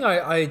 Now, one thing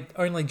I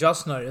only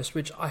just noticed,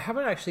 which I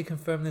haven't actually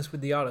confirmed this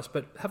with the artist,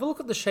 but have a look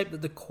at the shape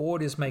that the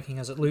cord is making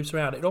as it loops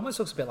around. It almost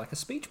looks a bit like a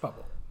speech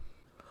bubble.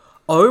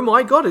 Oh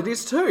my god, it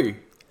is too.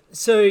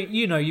 So,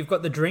 you know, you've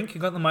got the drink,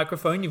 you've got the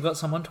microphone, you've got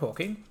someone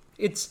talking.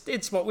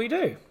 It's what we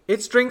do.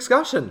 It's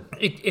Drinkscussion.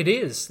 It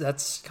is.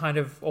 That's kind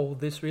of all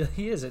this really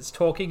is. It's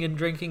talking and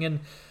drinking and...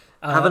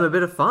 Having a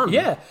bit of fun.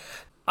 Yeah.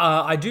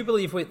 I do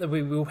believe that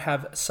we will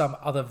have some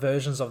other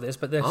versions of this,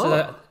 but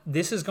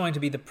this is going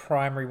to be the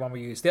primary one we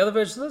use. The other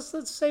versions,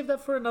 let's save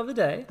that for another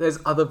day. There's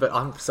other...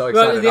 I'm so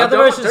Well, excited. the other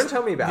versions... Don't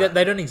tell me about it.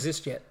 They don't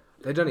exist yet.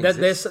 They don't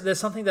exist. There's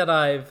something that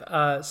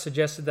I've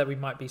suggested that we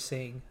might be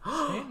seeing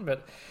soon,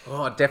 but...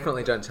 Oh,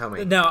 definitely don't tell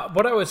me. Now,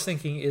 what I was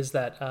thinking is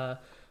that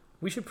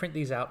we should print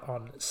these out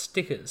on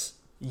stickers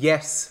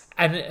Yes.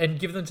 and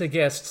give them to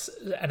guests,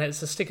 and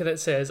it's a sticker that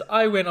says,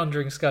 I went on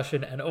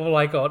Drinkscussion, and all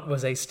I got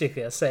was a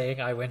sticker saying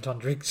I went on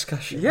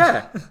Drinkscussion.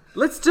 Yeah.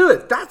 Let's do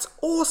it. That's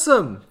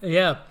awesome.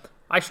 Yeah.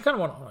 I actually kind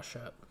of want it on a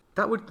shirt.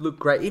 That would look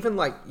great. Even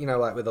like, you know,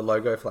 like with the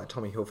logo for like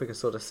Tommy Hilfiger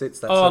sort of sits.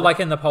 That Oh, sort of- like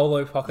in the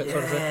polo pocket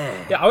sort of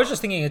thing. Yeah, I was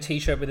just thinking a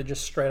t-shirt with it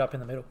just straight up in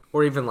the middle.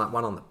 Or even like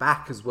one on the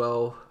back as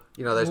well.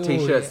 You know, those Ooh,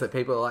 t-shirts yeah. that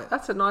people are like,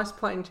 that's a nice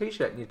plain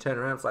t-shirt. And you turn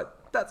around, it's like,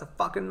 that's a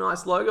fucking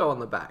nice logo on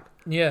the back.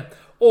 Yeah.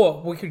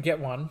 Or we could get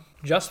one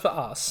just for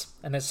us,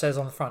 and it says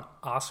on the front,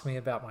 "Ask me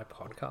about my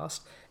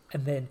podcast,"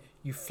 and then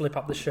you flip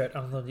up the shirt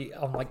on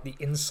like the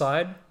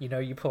inside. You know,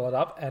 you pull it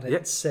up, and it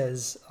Yep.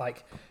 says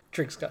like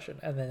Drinkscussion,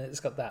 and then it's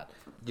got that.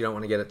 You don't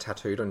want to get it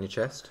tattooed on your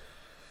chest?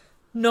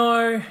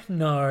 No,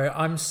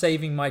 I'm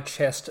saving my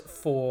chest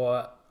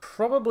for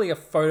probably a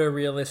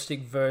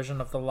photorealistic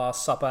version of the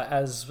Last Supper,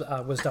 as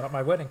was done at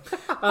my wedding.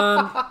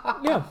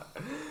 Yeah.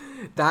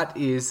 That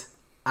is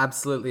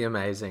absolutely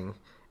amazing.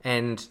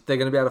 And they're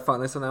going to be able to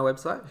find this on our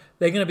website?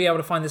 They're going to be able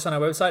to find this on our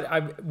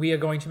website. We are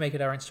going to make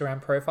it our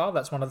Instagram profile.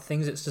 That's one of the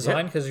things it's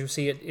designed, because you'll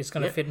see it's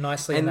going to fit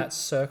nicely in that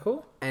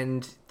circle.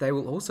 And they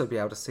will also be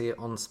able to see it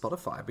on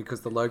Spotify,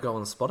 because the logo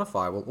on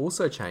Spotify will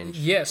also change.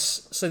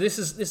 Yes. So this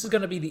is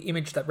going to be the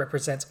image that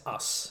represents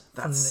us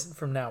That's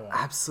from now on.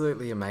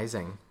 Absolutely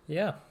amazing.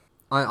 Yeah.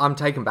 I'm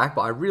taken back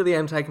by it. I really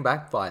am taken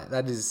back by it.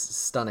 That is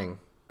stunning.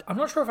 I'm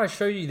not sure if I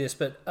showed you this,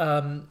 but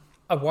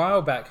a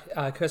while back,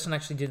 Kirsten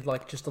actually did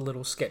like just a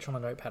little sketch on a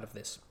notepad of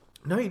this.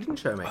 No, you didn't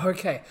show me.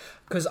 Okay,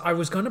 because I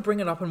was going to bring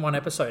it up in one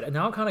episode, and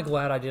now I'm kind of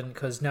glad I didn't,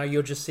 because now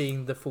you're just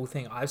seeing the full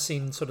thing. I've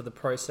seen sort of the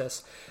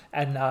process,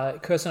 and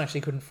Kirsten actually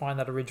couldn't find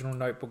that original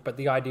notebook, but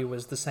the idea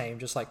was the same,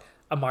 just like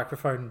a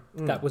microphone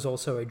that was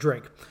also a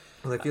drink.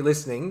 Well, if you're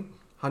listening,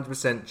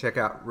 100% check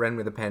out Ren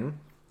with a Pen.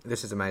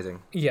 This is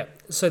amazing. Yeah,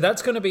 so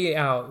that's going to be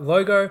our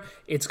logo.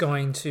 It's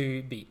going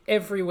to be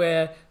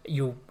everywhere.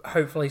 You'll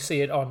hopefully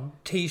see it on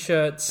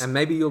T-shirts. And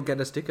maybe you'll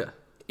get a sticker.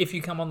 If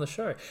you come on the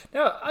show.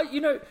 Now,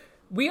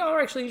 we are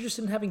actually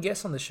interested in having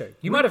guests on the show.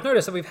 You might have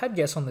noticed that we've had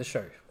guests on the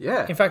show.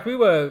 Yeah. In fact, we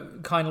were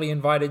kindly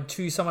invited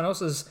to someone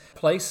else's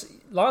place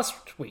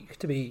last week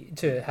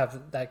to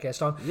have that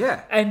guest on.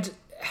 Yeah. And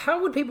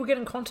how would people get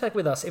in contact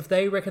with us if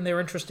they reckon they're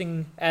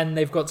interesting and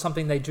they've got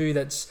something they do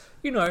that's,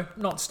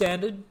 not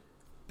standard,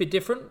 bit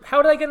different?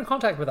 How do they get in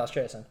contact with us,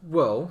 Jason?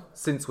 Well,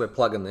 since we're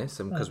plugging this,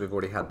 and because we've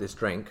already had this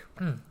drink,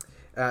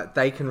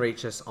 they can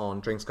reach us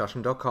on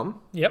drinkscussion.com.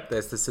 Yep.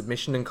 There's the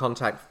submission and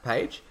contact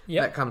page.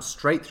 Yep. That comes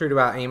straight through to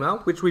our email,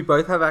 which we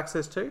both have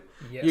access to.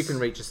 Yes. You can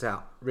reach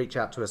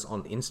out to us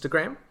on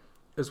Instagram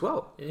as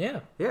well. Yeah.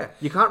 Yeah.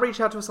 You can't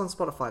reach out to us on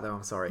Spotify, though.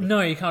 I'm sorry.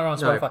 No, you can't on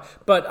Spotify.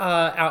 But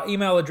our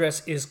email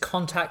address is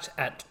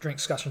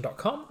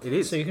contact@drinkscussion.com. It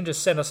is. So you can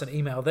just send us an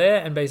email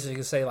there and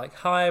basically say like,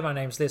 "Hi, my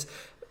name's this."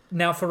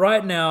 Now, for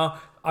right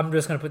now, I'm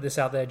just going to put this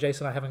out there.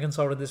 Jason, I haven't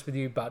consulted this with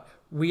you, but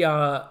we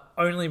are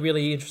only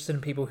really interested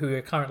in people who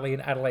are currently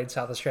in Adelaide,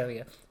 South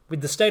Australia.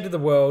 With the state of the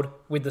world,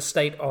 with the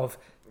state of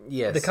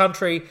Yes. the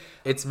country,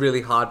 It's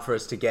really hard for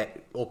us to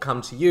get or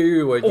come to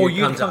you, or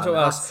you come to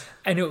us.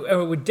 And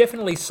it would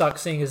definitely suck,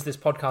 seeing as this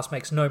podcast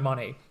makes no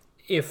money,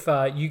 if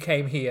you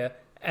came here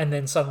and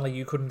then suddenly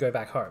you couldn't go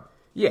back home.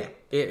 Yeah,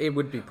 it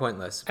would be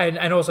pointless.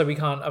 And also, we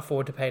can't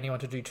afford to pay anyone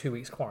to do 2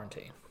 weeks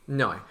quarantine.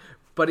 No.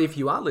 But if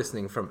you are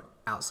listening from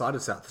outside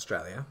of South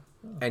Australia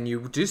and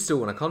you do still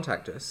want to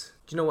contact us,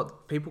 do you know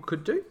what people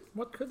could do?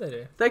 What could they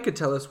do? They could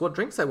tell us what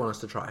drinks they want us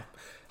to try.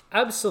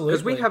 Absolutely.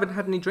 Because we haven't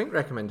had any drink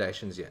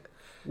recommendations yet.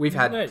 We've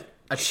had No,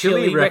 a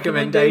chili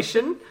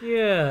recommendation.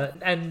 Yeah,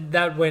 and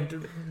that went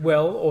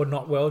well or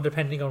not well,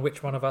 depending on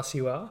which one of us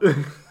you are.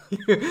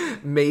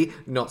 Me,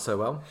 not so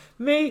well.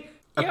 Me,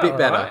 A yeah, bit all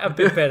better. right, a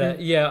bit better.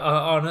 Yeah,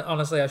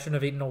 honestly, I shouldn't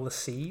have eaten all the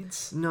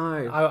seeds.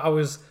 No. I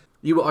was,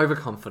 You were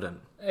overconfident.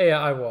 yeah,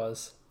 I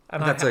was.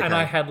 And That's and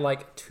I okay. had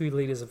like 2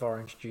 liters of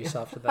orange juice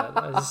after that.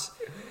 I was,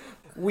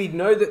 We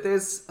know that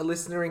there's a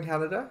listener in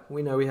Canada.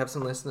 We know we have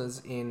some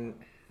listeners in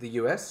the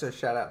US, so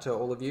shout out to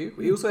all of you.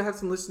 We also have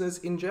some listeners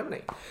in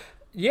Germany.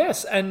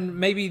 yes, and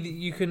maybe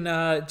you can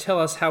tell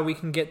us how we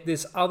can get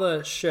this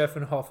other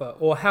Schürfenhofer,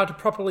 or how to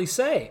properly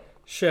say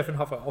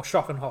Schürfenhofer or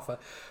Schoffenhofer,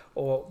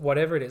 or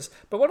whatever it is.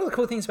 But one of the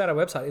cool things about our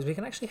website is we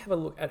can actually have a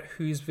look at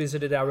who's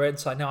visited our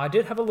website. Now, I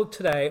did have a look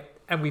today,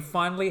 and we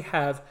finally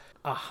have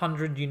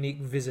 100 unique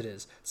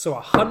visitors. So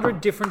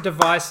 100 different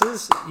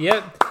devices.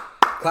 Yep.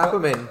 Clap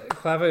them in.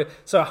 Clever.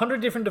 So 100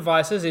 different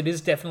devices. It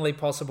is definitely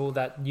possible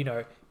that,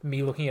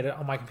 me looking at it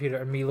on my computer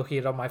and me looking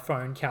at it on my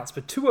phone counts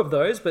for 2 of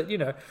those. But,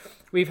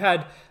 we've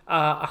had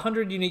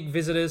 100 unique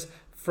visitors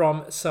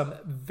from some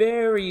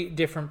very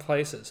different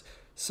places.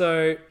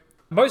 So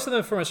most of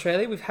them from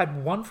Australia. We've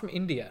had 1 from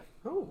India,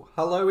 Oh,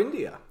 hello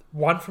India.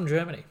 1 from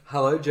Germany,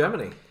 Hello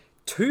Germany.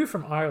 2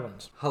 from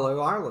Ireland,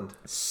 Hello Ireland.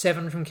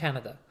 7 from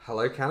Canada,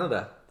 Hello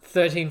Canada.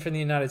 13 from the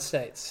United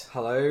States.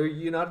 Hello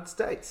United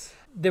States.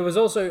 There was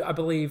also, I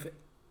believe,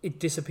 it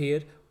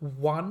disappeared,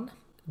 1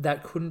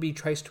 that couldn't be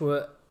traced to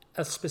a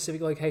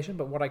specific location,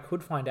 but what I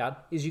could find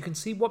out is you can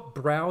see what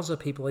browser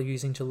people are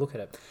using to look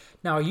at it.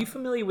 Now, are you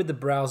familiar with the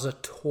browser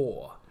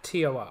Tor?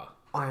 T-O-R.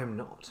 I am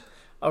not.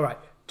 All right.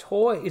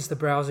 Tor is the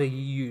browser you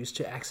use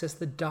to access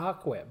the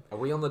dark web. Are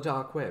we on the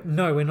dark web?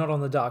 No, we're not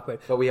on the dark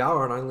web. But we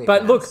are on OnlyFans.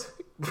 But look,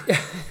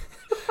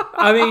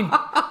 I mean,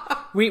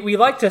 we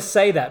like to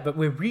say that, but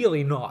we're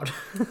really not.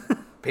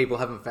 People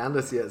haven't found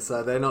us yet,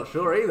 so they're not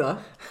sure either.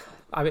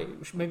 I mean,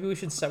 maybe we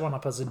should set one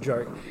up as a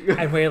joke,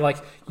 and where like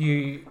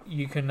you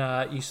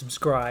can you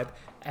subscribe,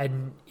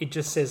 and it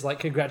just says like,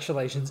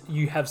 "Congratulations,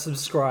 you have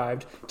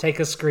subscribed. Take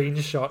a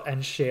screenshot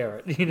and share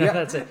it."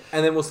 That's it.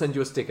 And then we'll send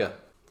you a sticker.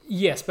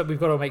 Yes, but we've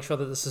got to make sure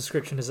that the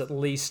subscription is at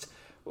least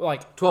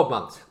like 12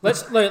 months.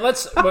 Let's.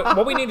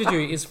 What we need to do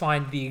is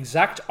find the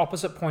exact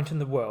opposite point in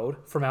the world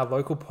from our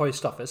local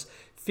post office.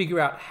 Figure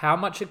out how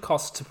much it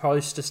costs to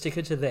post a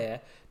sticker to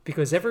there,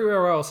 because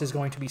everywhere else is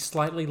going to be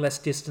slightly less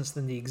distance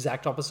than the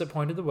exact opposite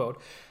point of the world,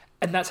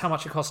 and that's how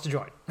much it costs to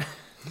join.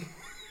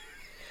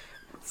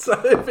 So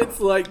if it's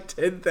like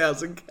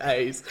 10,000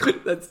 Ks,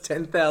 that's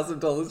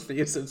 $10,000 for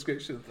your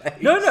subscription.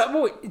 Thanks. No,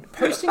 well,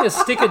 posting a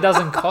sticker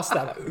doesn't cost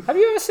that. Have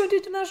you ever sent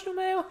international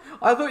mail?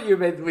 I thought you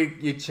meant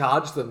you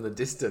charge them the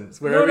distance.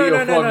 Wherever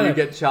you're from, you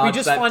get charged. We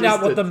just that find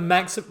distance. out what the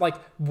max,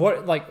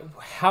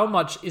 how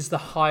much is the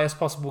highest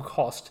possible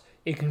cost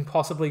it can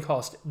possibly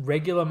cost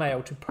regular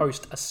mail to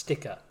post a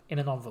sticker in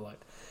an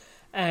envelope,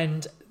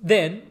 and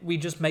then we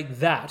just make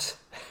that.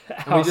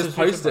 And we just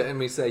post it and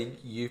we say,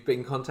 "You've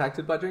been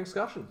contacted by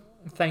Drink'scussion.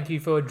 Thank you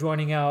for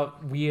joining our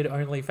weird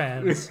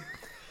OnlyFans."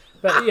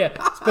 But yeah,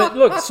 but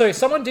look, so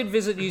someone did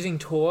visit using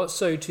Tor.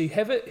 So to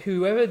have it,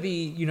 whoever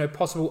the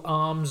possible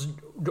arms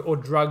or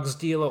drugs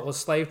dealer or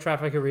slave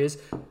trafficker is,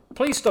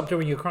 please stop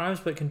doing your crimes,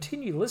 but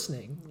continue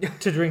listening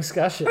to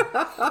Drink'scussion.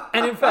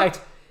 And in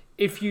fact,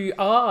 if you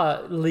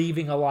are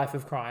leaving a life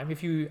of crime,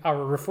 if you are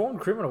a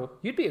reformed criminal,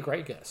 you'd be a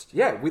great guest.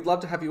 Yeah, we'd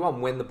love to have you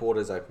on when the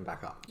borders open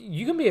back up.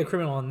 You can be a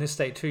criminal in this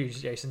state too,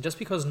 Jason. Just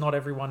because not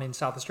everyone in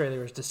South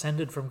Australia is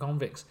descended from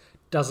convicts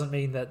doesn't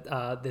mean that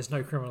there's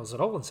no criminals at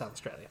all in South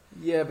Australia.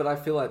 Yeah, but I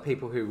feel like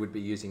people who would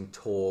be using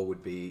Tor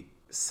would be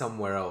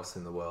somewhere else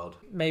in the world.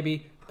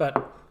 Maybe,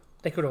 but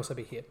they could also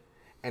be here.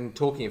 And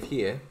talking of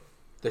here,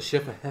 the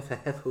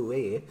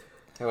Hefeweizen,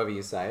 however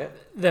you say it.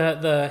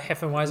 The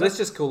Hefeweizen. Let's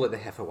just call it the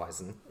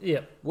Hefeweizen.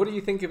 Yeah. What do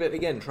you think of it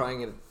again,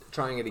 trying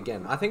it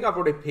again? I think I've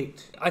already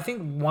picked... I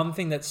think one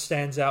thing that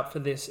stands out for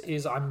this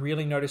is I'm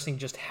really noticing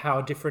just how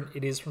different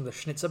it is from the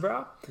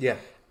Schnitzerbrau. Yeah.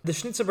 The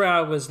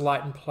Schnitzerbrau was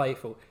light and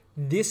playful.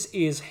 This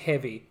is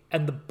heavy,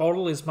 and the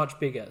bottle is much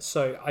bigger.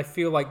 So I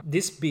feel like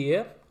this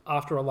beer,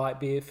 after a light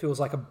beer, feels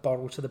like a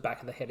bottle to the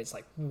back of the head. It's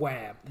like,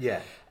 wham.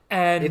 Yeah.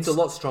 And it's a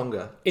lot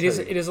stronger. It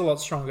is a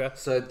lot stronger.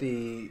 So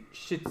the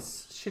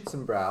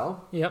Schützenbrau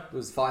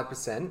was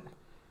 5%.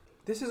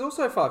 This is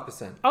also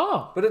 5%.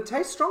 Oh. But it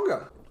tastes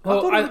stronger.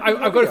 Well,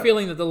 I've got a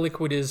feeling that the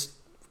liquid is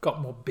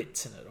got more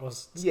bits in it.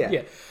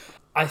 Yeah.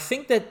 I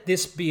think that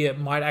this beer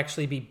might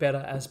actually be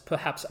better as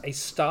perhaps a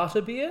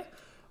starter beer,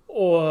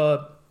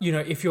 or,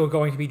 if you're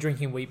going to be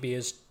drinking wheat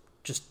beers,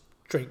 just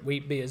drink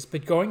wheat beers.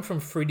 But going from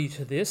fruity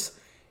to this,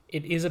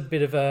 it is a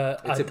bit of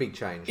It's a big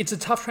change. It's a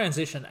tough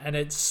transition, and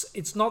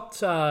it's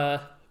not...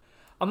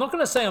 I'm not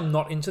going to say I'm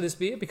not into this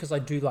beer, because I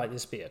do like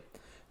this beer.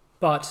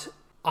 But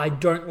I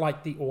don't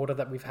like the order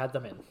that we've had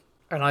them in.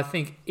 And I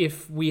think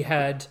if we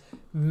had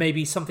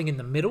maybe something in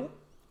the middle,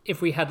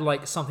 if we had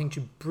like something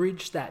to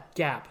bridge that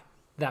gap,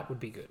 that would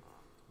be good.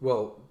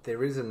 Well,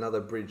 there is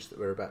another bridge that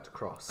we're about to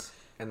cross,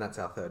 and that's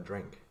our third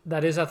drink.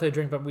 That is our third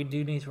drink, but we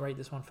do need to rate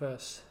this one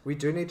first. We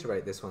do need to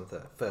rate this one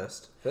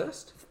first.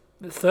 First?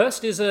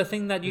 Thirst is a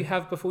thing that you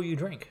have before you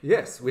drink.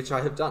 Yes, which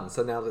I have done.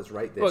 So now let's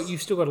rate this. Well,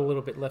 you've still got a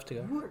little bit left to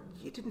go. What?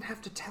 You didn't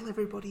have to tell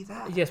everybody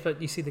that. Yes,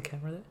 but you see the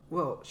camera there?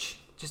 Well,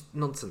 just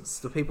nonsense.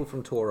 The people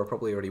from Tor are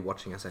probably already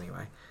watching us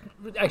anyway.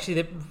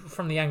 Actually,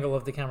 from the angle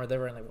of the camera,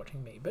 they're only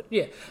watching me. But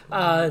yeah,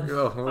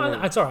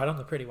 it's all right. I'm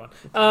the pretty one.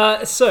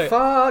 So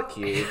fuck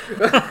you.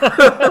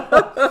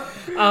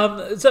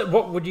 So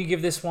what would you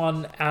give this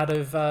one out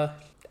of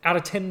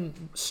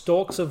 10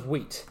 stalks of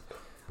wheat?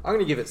 I'm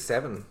going to give it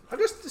 7. I'm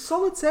just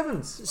solid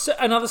 7s. So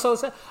another solid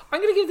 7.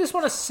 I'm going to give this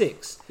one a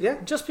 6. Yeah.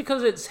 Just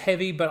because it's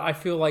heavy, but I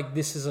feel like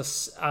this is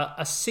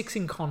a 6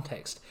 in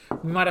context.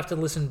 We might have to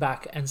listen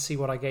back and see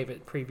what I gave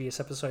it previous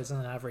episodes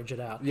and then average it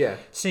out. Yeah.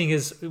 Seeing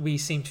as we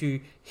seem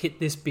to hit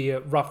this beer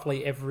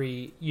roughly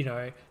every,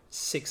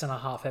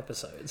 6.5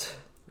 episodes.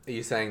 Are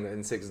you saying that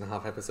in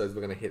 6.5 episodes we're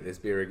going to hit this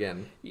beer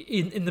again?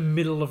 In the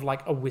middle of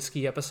like a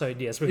whiskey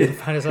episode, yes, we're going to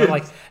find ourselves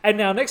like, and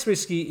now next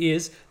whiskey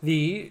is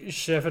the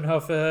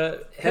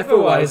Schöffenhofer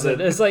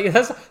Hefeweizen. It's like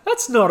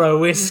that's not a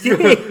whiskey.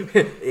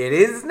 It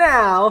is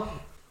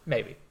now.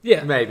 Maybe,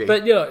 yeah, maybe.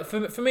 But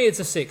for me, it's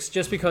a 6,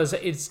 just because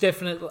it's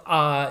definitely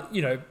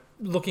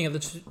looking at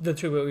the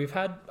two that we've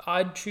had,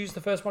 I'd choose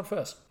the first one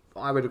first.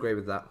 I would agree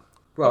with that.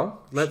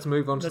 Well, let's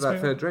move on to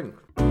that third drink.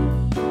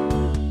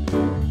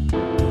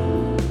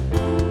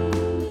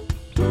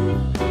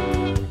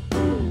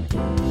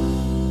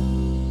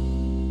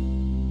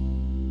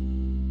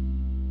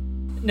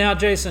 Now,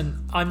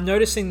 Jason, I'm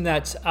noticing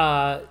that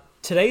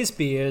today's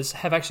beers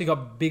have actually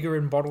got bigger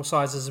in bottle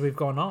sizes as we've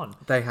gone on.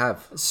 They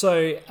have.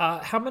 So,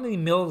 how many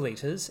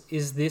milliliters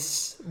is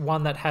this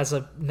one that has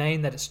a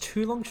name that is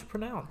too long to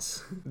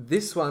pronounce?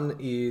 This one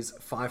is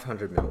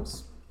 500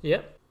 mils.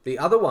 Yep. The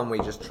other one we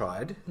just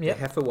tried, Yep.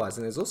 the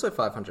Hefeweizen, is also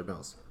 500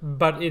 mils.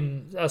 But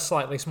in a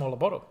slightly smaller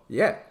bottle.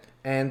 Yeah.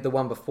 And the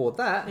one before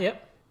that,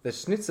 Yep. the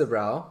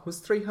Schnitzerbrau, was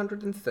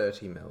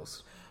 330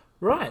 mils.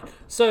 Right.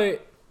 So,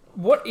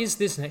 what is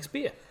this next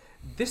beer?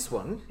 This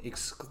one,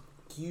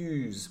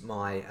 excuse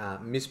my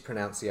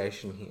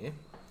mispronunciation here.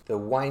 The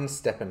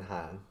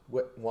Weinsteppenhahn.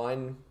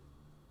 Wine.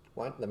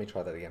 Let me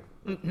try that again.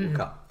 We'll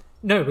cut.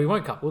 No, we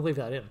won't cut. We'll leave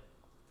that in.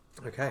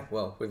 Okay,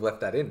 well, we've left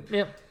that in.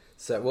 Yep.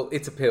 So, well,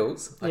 it's a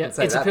Pils. I Yeah, can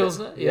say it's a that.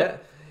 Pilsner, yeah.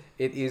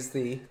 It is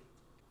the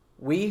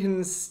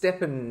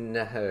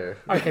Weihensteppenher.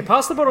 Okay,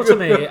 pass the bottle to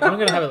me. I'm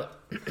going to have a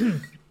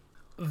look.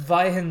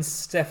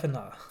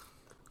 Weihenstephaner.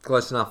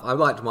 Close enough. I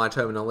liked my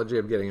terminology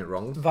of getting it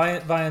wrong.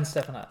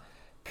 Weihenstephaner.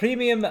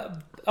 Premium.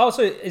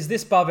 Also, is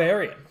this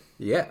Bavarian?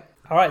 Yeah.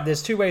 All right,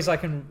 there's two ways I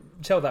can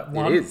tell that.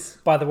 One, is.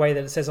 by the way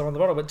that it says on the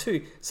bottle, but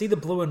two, see the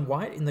blue and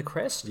white in the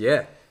crest?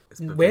 Yeah. It's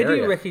Where do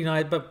you Bavaria.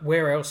 recognize, but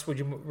where else would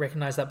you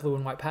recognize that blue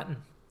and white pattern?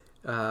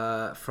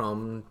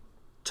 From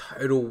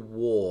Total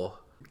War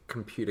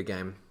computer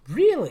game.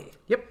 Really?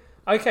 Yep.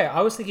 Okay,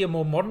 I was thinking a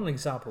more modern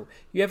example.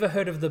 You ever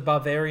heard of the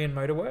Bavarian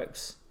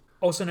Motorworks?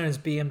 Also known as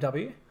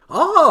BMW?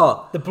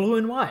 Oh! The blue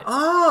and white.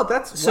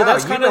 That's So wow,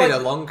 that's you kinda made like-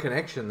 a long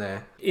connection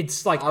there.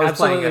 It's like I was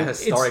playing absolutely a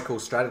historical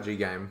strategy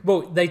game.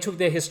 Well, they took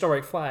their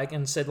historic flag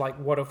and said, like,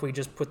 what if we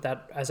just put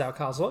that as our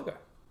car's logo?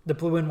 The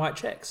blue and white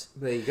checks.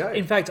 There you go.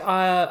 In fact,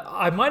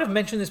 I might have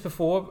mentioned this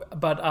before,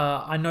 but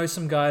I know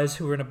some guys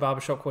who were in a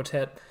barbershop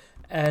quartet,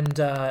 and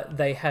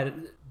they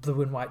had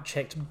blue and white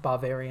checked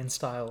Bavarian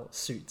style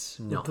suits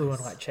with blue and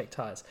Nice. white checked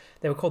ties.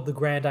 They were called the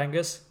Grand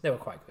Angus. They were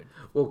quite good.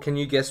 Well, can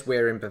you guess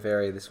where in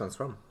Bavaria this one's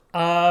from?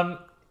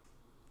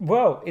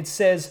 Well, it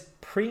says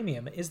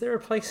premium. Is there a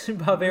place in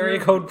Bavaria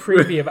called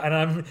premium? And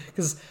I'm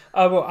because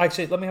well,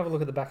 actually, let me have a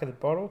look at the back of the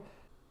bottle.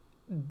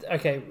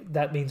 Okay,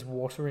 that means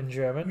water in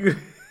German.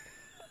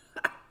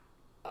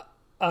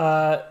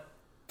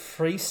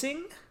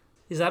 Freising?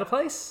 Is that a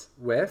place?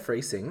 Where?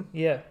 Freising?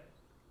 Yeah.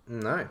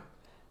 No.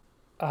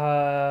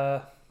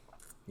 Uh,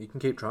 You can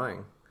keep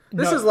trying.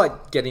 This No. is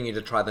like getting you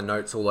to try the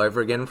notes all over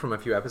again from a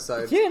few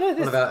episodes. Yeah, no, One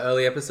this- of our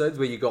early episodes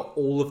where you got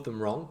all of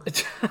them wrong.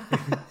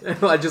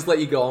 I just let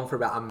you go on for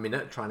about a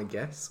minute trying to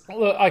guess.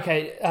 look,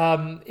 okay.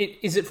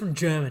 Is it from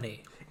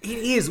Germany? It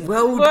is.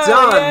 Well Well,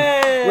 done.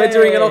 yay! We're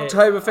doing an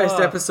Oktoberfest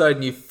Oh. episode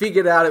and you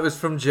figured out it was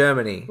from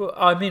Germany. Well,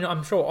 I mean,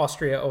 I'm sure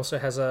Austria also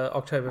has a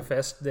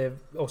Oktoberfest. They're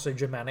also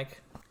Germanic.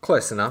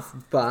 Close enough,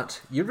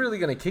 but you're really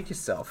going to kick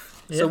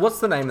yourself. Yeah. So what's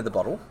the name of the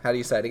bottle? How do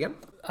you say it again?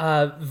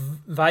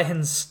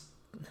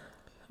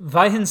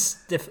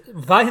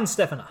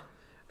 Weihenstephaner.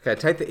 Okay,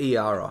 take the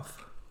ER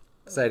off.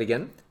 Say it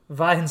again.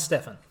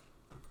 Weihenstephan.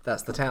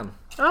 That's the town.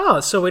 Oh,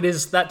 so it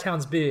is that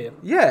town's beer.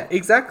 Yeah,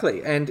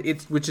 exactly. And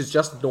it's which is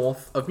just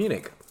north of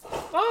Munich.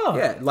 Oh.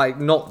 Yeah, like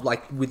not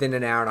like within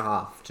an hour and a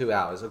half, 2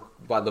 hours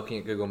by looking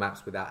at Google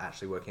Maps without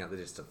actually working out the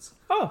distance.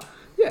 Oh.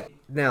 Yeah.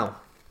 Now,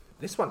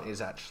 this one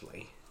is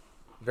actually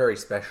very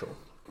special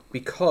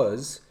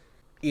because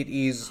it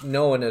is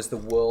known as the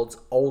world's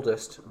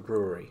oldest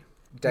brewery,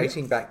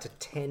 dating back to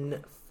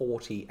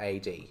 1040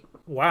 AD.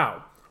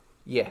 Wow.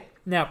 Yeah.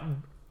 Now,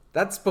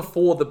 That's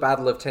before the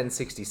Battle of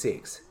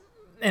 1066.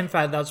 in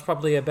fact, that's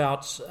probably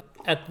about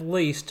at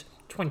least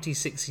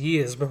 26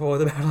 years before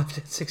the Battle of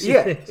 1066.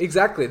 Yeah,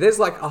 exactly. There's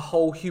like a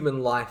whole human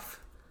life,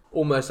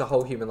 almost a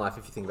whole human life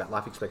if you think about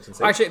life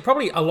expectancy. Actually,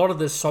 probably a lot of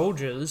the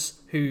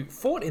soldiers who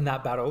fought in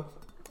that battle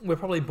were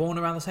probably born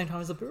around the same time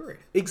as the brewery.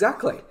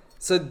 Exactly.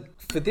 So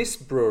for this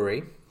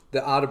brewery,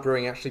 the art of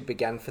brewing actually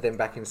began for them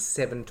back in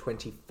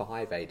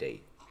 725 AD.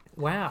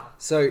 Wow.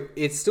 So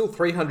it's still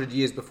 300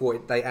 years before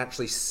they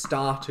actually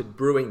started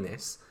brewing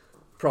this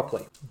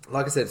properly.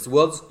 Like I said, it's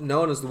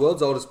known as the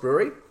world's oldest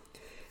brewery.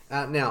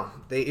 Now,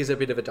 there is a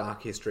bit of a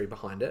dark history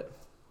behind it.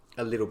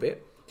 A little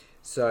bit.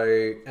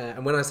 So,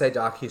 and when I say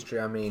dark history,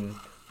 I mean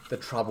the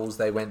troubles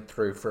they went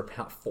through for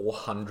about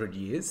 400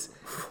 years.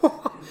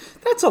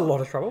 That's a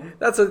lot of trouble.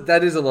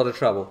 That is a lot of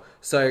trouble.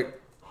 So,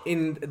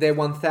 in their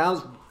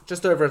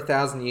just over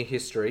 1,000-year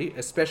history,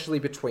 especially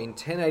between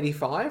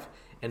 1085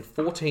 and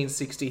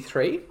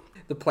 1463,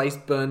 the place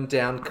burned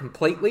down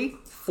completely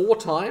 4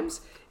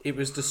 times. It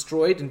was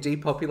destroyed and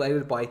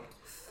depopulated by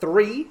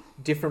 3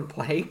 different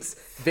plagues,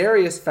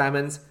 various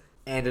famines,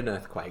 and an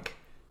earthquake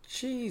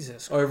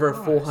Jesus over a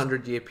Christ.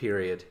 400-year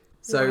period.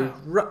 So,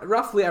 Wow.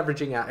 roughly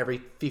averaging out every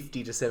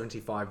 50 to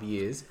 75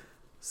 years,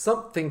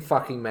 something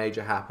fucking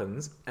major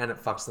happens and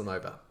it fucks them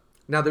over.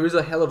 Now, there is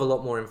a hell of a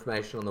lot more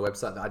information on the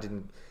website that I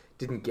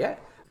didn't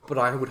get, but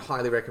I would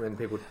highly recommend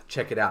people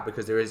check it out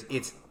because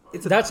it's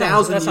a That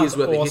sounds- 1,000 that years sounds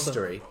worth of awesome.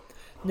 history.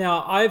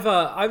 Now,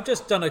 I've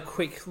just done a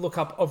quick look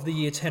up of the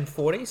year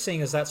 1040,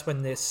 seeing as that's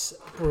when this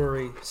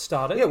brewery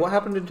started. Yeah, what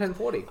happened in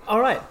 1040? All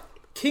right.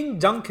 King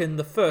Duncan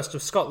the First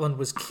of Scotland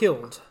was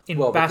killed in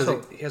Well, battle.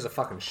 because he has a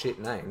fucking shit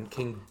name,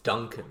 King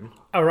Duncan.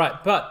 All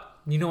right, but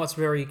you know what's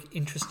very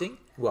interesting?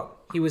 What?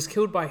 He was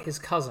killed by his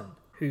cousin,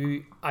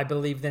 who I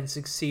believe then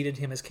succeeded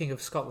him as King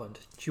of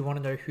Scotland. Do you want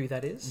to know who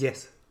that is?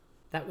 Yes.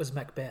 That was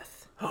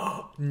Macbeth.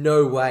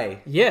 No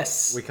way.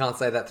 Yes. We can't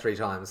say that 3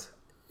 times.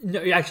 No,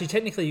 actually,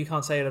 technically, you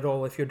can't say it at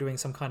all if you're doing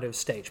some kind of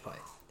stage play.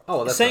 Oh,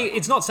 well, that's saying right.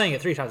 It's not saying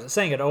it 3 times. It's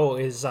saying it all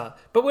is.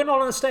 But we're not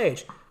on a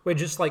stage. We're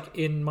just like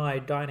in my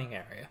dining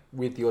area,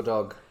 With your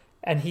dog.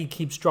 and he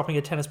keeps dropping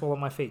a tennis ball on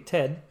my feet.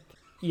 Ted,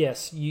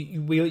 Yes, we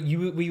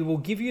will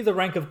give you the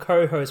rank of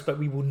co-host, but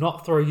we will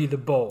not throw you the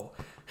ball.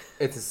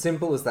 It's as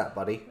simple as that,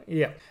 buddy.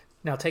 Yeah.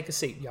 Now take a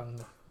seat,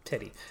 young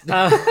Teddy.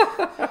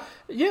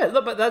 Yeah,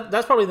 look, but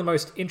that's probably the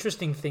most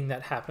interesting thing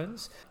that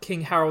happens.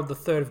 King Harold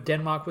III of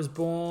Denmark was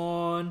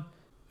born.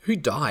 Who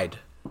died?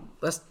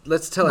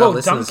 Let's tell our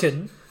listeners.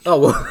 Duncan. Oh,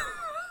 well.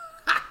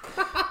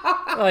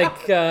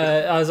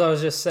 As I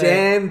was just saying.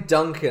 Damn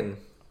Duncan.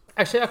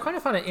 Actually, I kind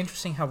of find it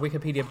interesting how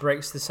Wikipedia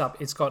breaks this up.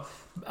 It's got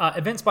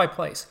events by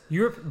place: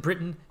 Europe,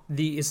 Britain,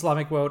 the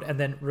Islamic world, and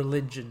then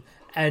religion.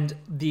 And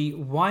the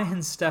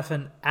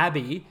Weihenstephan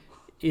Abbey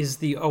is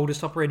the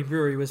oldest operating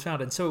brewery was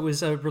founded. So it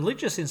was a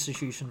religious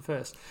institution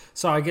first.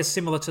 So I guess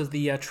similar to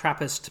the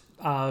Trappist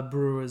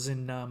brewers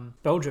in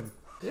Belgium.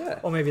 Yeah.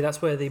 Or maybe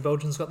that's where the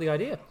Belgians got the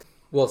idea.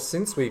 Well,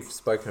 since we've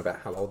spoken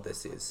about how old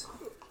this is,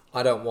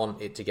 I don't want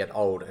it to get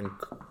old and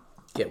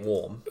get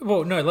warm.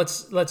 Well, no,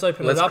 let's open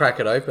it up. Let's crack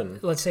it open.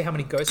 Let's see how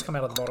many ghosts come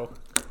out of the bottle.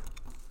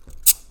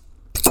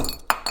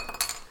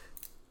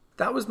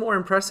 That was more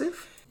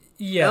impressive.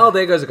 Yeah. Oh,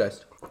 there goes a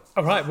ghost.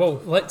 All right,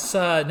 well, let's,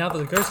 now that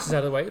the ghost is out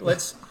of the way,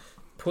 let's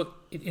put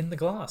it in the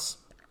glass.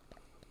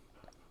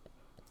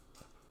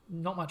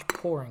 Not much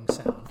pouring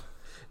sound.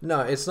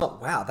 No, it's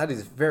not. Wow, that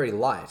is very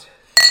light.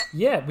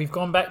 Yeah, we've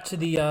gone back to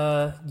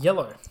the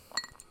yellow.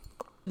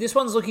 This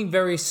one's looking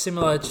very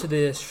similar to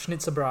the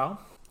Schnitzerbrau.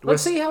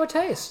 Let's see how it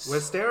tastes.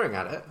 We're staring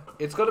at it.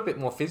 It's got a bit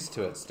more fizz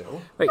to it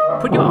still. Wait,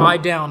 put your eye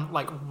down,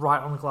 like,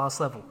 right on the glass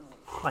level.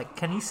 Like,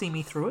 can you see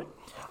me through it?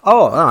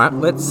 Oh, all right.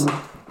 Let's.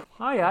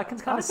 Oh, yeah, I can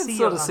kind of see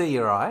sort of see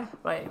your eye.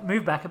 Wait,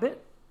 move back a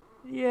bit.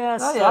 Yeah,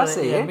 Oh, yeah, I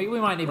see you. We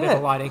might need better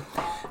lighting.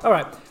 All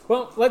right,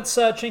 well, let's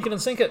chink it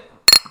and sink it.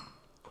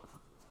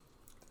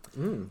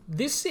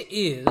 This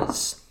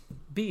is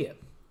beer.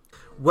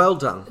 Well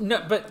done.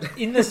 No, but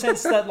in the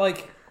sense that,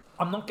 like,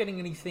 I'm not getting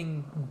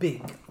anything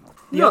big.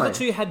 The other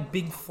two had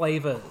big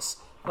flavors.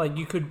 Like,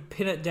 you could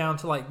pin it down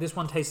to, like, this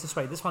one tastes this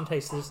way, this one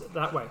tastes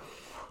that way.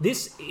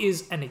 This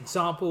is an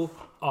example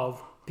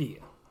of beer.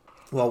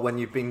 Well, when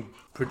you've been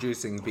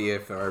producing beer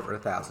for over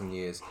 1,000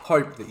 years,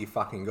 hope that you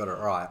fucking got it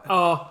right.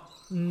 Oh,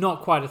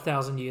 not quite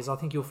 1,000 years. I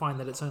think you'll find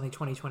that it's only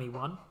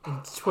 2021.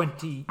 In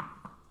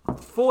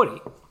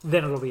 2040,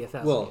 then it'll be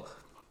 1,000 years. Well,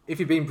 if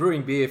you've been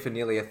brewing beer for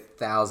nearly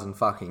 1,000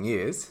 fucking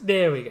years...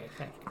 There we go,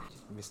 thank you.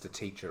 Mr.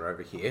 Teacher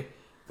over here.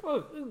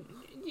 Well,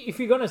 if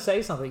you're going to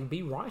say something,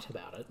 be right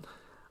about it.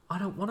 I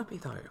don't want to be,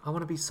 though. I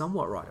want to be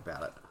somewhat right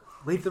about it.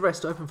 Leave the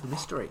rest open for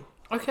mystery.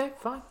 Okay,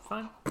 fine.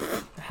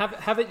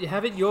 Have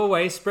it your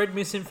way. Spread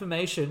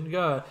misinformation.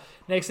 Go.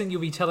 Next thing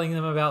you'll be telling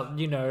them about,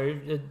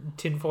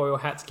 tinfoil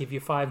hats give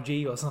you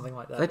 5G or something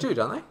like that. They do,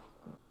 don't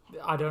they?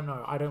 I don't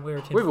know. I don't wear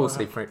a tinfoil We've all hat.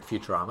 seen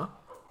Futurama.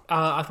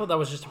 I thought that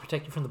was just to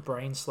protect you from the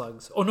brain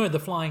slugs. Oh no, the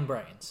flying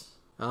brains.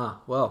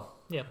 Ah, well.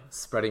 Yeah.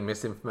 Spreading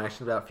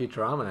misinformation about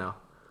Futurama now.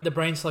 The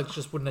brain slugs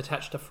just wouldn't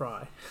attach to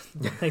Fry.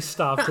 They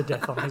starved to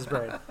death on his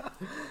brain.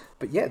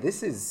 But yeah,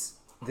 this is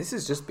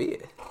just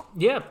beer.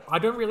 Yeah, I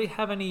don't really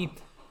have any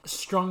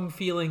strong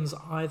feelings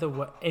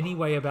any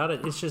way about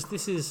it. It's just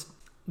this is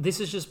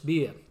just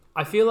beer.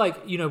 I feel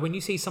like, when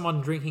you see someone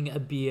drinking a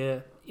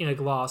beer in a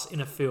glass in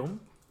a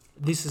film,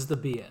 this is the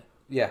beer.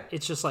 Yeah.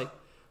 It's just like,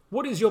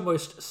 what is your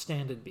most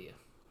standard beer?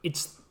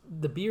 It's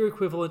the beer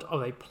equivalent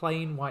of a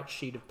plain white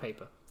sheet of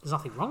paper. There's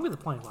nothing wrong with a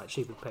plain white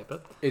sheet of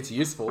paper. It's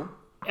useful.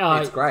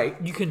 It's great.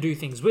 You can do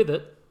things with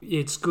it.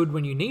 It's good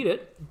when you need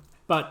it.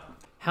 But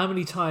how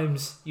many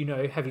times,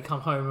 have you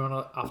come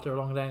home after a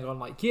long day and gone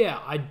like, yeah,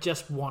 I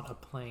just want a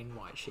plain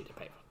white sheet of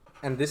paper.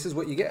 And this is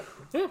what you get.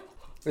 Yeah.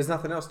 There's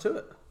nothing else to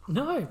it.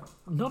 No,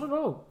 not at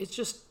all. It's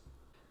just...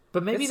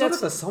 But maybe it's that's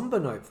sort of a somber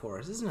note for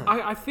us, isn't it?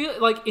 I feel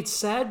like it's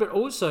sad, but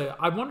also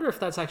I wonder if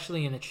that's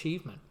actually an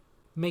achievement.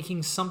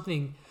 Making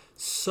something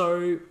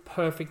so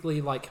perfectly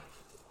like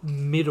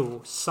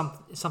middle,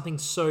 something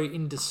so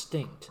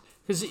indistinct.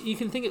 Because you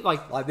can think it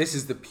like this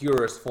is the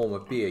purest form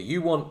of beer.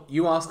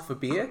 You ask for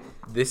beer,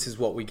 this is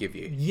what we give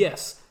you.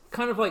 Yes,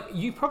 kind of like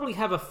you probably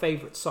have a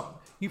favorite song.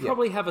 You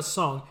probably have a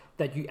song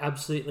that you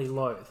absolutely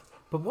loathe.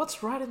 But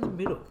what's right in the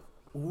middle?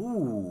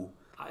 Ooh.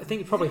 I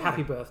think it's probably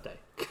Happy Birthday.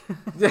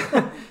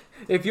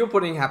 If you're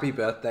putting Happy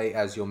Birthday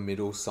as your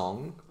middle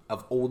song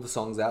of all the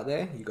songs out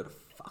there, you got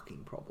a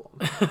fucking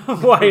problem.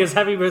 Why is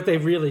Happy Birthday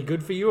really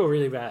good for you or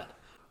really bad?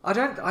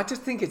 I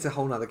just think it's a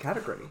whole nother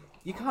category.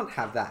 You can't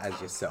have that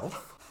as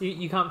yourself.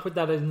 You can't put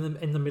that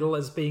in the middle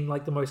as being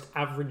like the most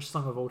average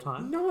song of all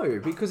time. No,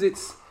 because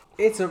it's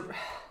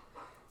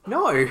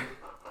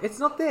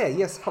not there.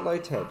 Yes, hello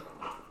Ted.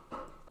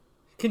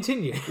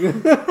 Continue.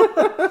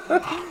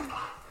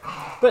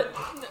 But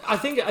I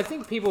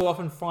think people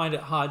often find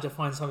it hard to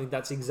find something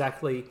that's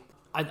exactly...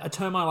 A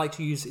term I like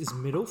to use is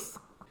middleth.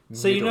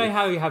 So you know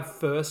how you have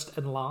first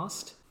and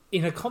last?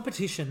 In a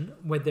competition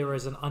where there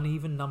is an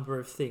uneven number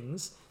of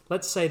things,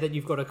 let's say that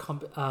you've got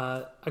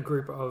a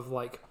group of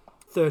like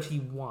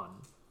 31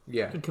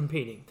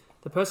 competing.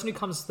 The person who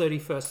comes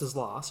 31st is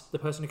last. The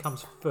person who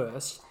comes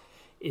first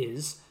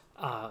is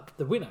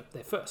the winner.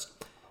 They're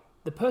first.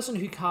 The person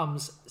who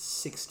comes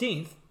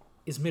 16th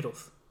is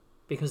middleth,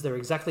 because they're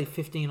exactly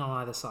 15 on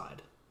either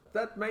side.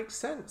 that makes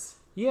sense.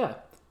 Yeah,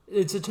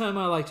 it's a term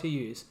I like to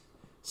use.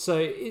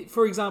 So,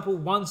 for example,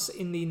 once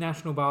in the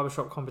national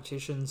barbershop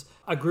competitions,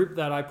 a group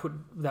that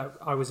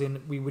I was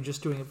in, we were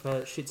just doing it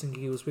for shits and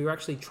giggles. We were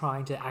actually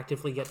trying to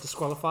actively get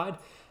disqualified,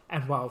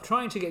 and while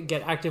trying to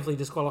get actively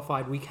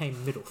disqualified, we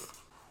came middle.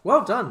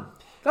 Well done.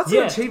 That's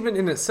an achievement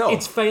in itself.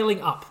 It's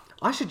failing up.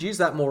 I should use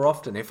that more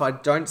often. If I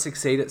don't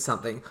succeed at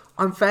something,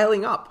 I'm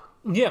failing up.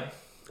 Yeah.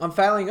 I'm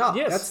failing up.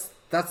 Yes.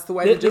 That's the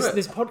way to do it.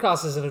 This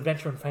podcast is an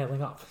adventure in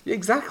failing up.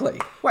 Exactly.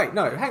 Wait,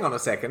 no, hang on a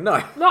second.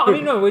 No. No, I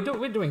mean, no,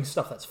 we're doing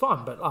stuff that's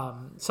fun, but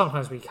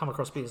sometimes we come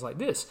across beers like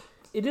this.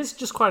 It is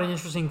just quite an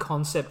interesting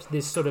concept,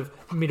 this sort of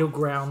middle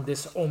ground,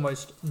 this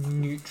almost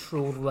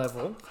neutral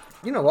level.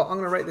 You know what? I'm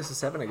going to rate this a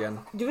 7 again.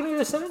 You're going to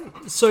go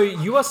 7? So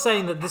you are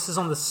saying that this is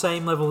on the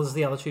same level as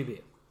the other two beer?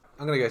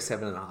 I'm going to go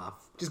 7.5.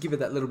 Just give it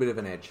that little bit of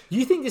an edge.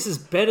 You think this is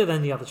better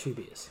than the other two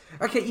beers?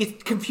 Okay, you're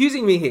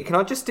confusing me here. Can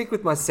I just stick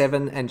with my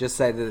 7 and just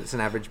say that it's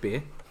an average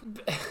beer?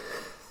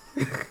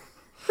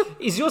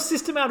 Is your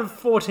system out of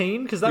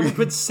 14? Because that would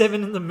put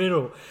 7 in the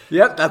middle.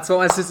 Yep, that's what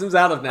my system's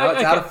out of now.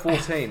 It's out of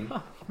 14.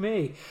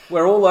 Me.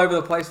 We're all over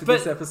the place with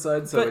this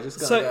episode, so we're just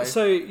going to go...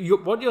 So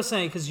what you're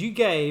saying, because you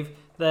gave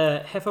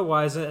the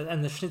Hefeweizen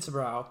and the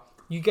Schnitzerbrau,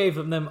 you gave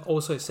them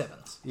also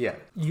 7s. Yeah.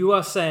 You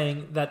are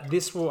saying that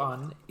this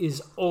one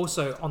is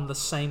also on the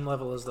same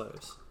level as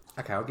those.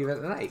 Okay, I'll give it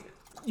an 8.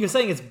 You're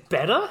saying it's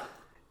better?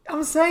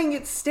 I'm saying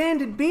it's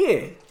standard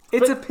beer.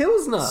 It's a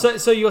Pilsner.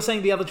 So you're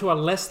saying the other two are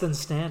less than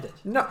standard?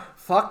 No,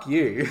 fuck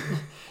you.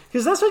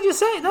 Because that's what you're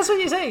saying. That's what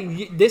you're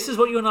saying. This is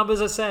what your numbers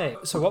are saying.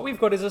 So what we've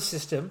got is a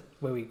system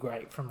where we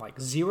grade from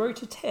like 0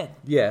 to 10.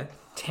 Yeah.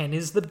 10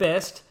 is the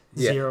best.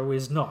 Yeah. 0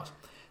 is not.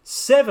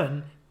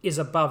 7 is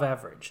above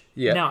average.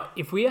 Yeah. Now,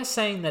 if we are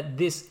saying that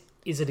this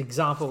is an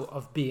example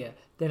of beer,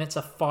 then it's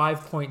a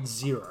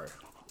 5.0.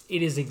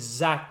 It is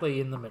exactly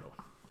in the middle.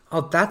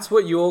 Oh, that's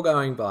what you're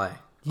going by.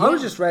 Yeah. I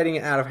was just rating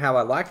it out of how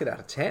I like it out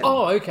of 10.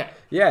 Oh, okay.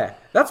 Yeah.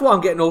 That's why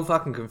I'm getting all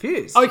fucking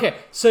confused. Okay,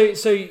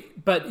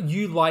 but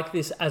you like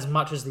this as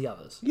much as the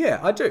others? Yeah,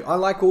 I do. I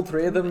like all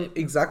three of them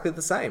exactly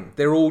the same.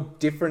 They're all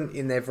different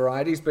in their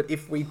varieties, but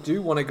if we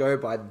do want to go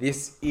by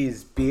this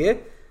is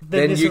beer,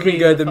 then you can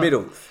go the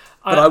middle.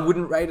 But I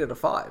wouldn't rate it a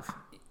 5.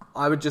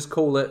 I would just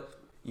call it,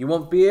 you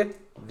want beer,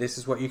 this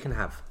is what you can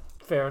have.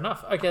 Fair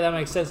enough. Okay, that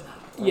makes sense.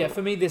 Yeah,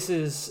 for me, this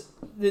is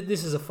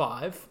a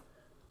 5.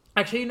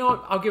 Actually, you know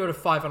what? I'll give it a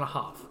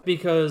 5.5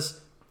 because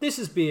this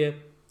is beer.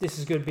 This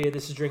is good beer.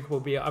 This is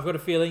drinkable beer. I've got a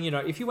feeling,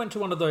 if you went to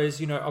one of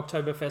those,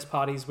 Oktoberfest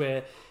parties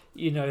where,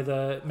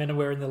 the men are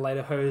wearing the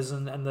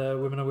lederhosen and the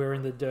women are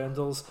wearing the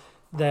dirndls,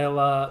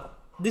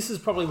 this is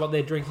probably what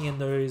they're drinking in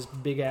those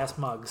big ass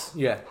mugs.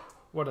 Yeah.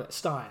 What are they?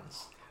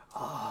 Steins.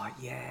 Oh,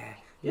 yeah.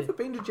 You ever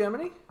been to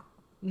Germany?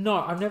 No,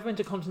 I've never been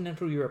to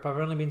continental Europe. I've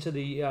only been to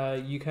the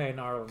UK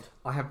and Ireland.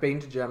 I have been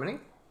to Germany.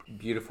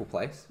 Beautiful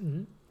place.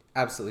 Mm-hmm.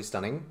 Absolutely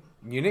stunning.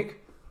 Munich,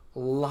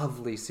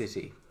 lovely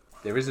city.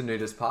 There is a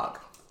nudist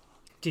park.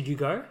 Did you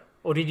go?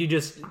 Or did you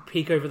just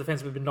peek over the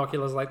fence with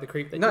binoculars like the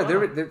creep that you are?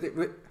 No,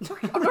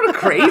 I'm not a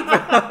creep.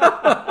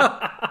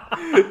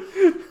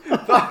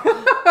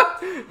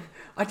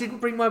 I didn't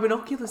bring my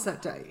binoculars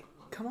that day.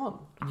 Come on.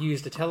 You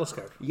used a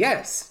telescope?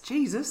 Yes.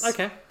 Jesus.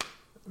 Okay.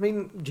 I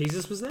mean...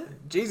 Jesus was there?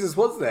 Jesus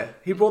was there.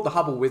 He brought the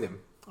Hubble with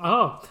him.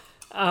 Oh.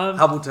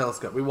 Hubble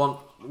telescope. We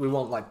want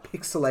like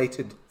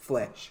pixelated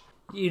flesh.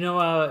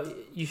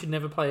 You should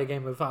never play a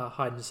game of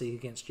hide and seek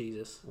against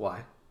Jesus.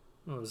 Why?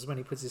 Well, because when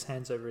he puts his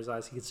hands over his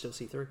eyes, he can still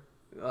see through.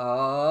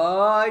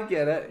 Oh, I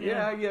get it.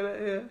 Yeah, I get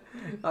it.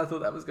 Yeah. I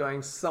thought that was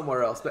going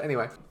somewhere else. But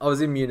anyway, I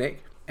was in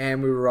Munich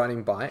and we were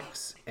riding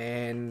bikes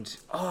and...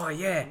 Oh,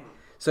 yeah.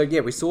 So, yeah,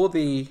 we saw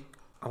the...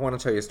 I want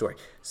to tell you a story.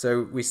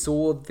 So we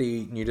saw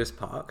the nudist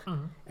park.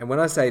 Mm-hmm. And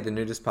when I say the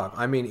nudist park,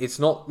 I mean, it's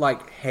not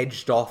like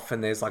hedged off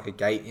and there's like a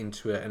gate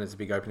into it and it's a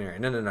big open area.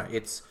 No.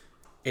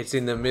 It's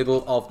in the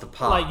middle of the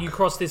park. Like you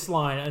cross this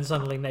line and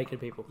suddenly naked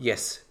people.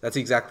 Yes, that's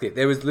exactly it.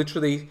 There was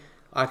literally,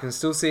 I can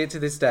still see it to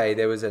this day,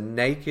 there was a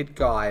naked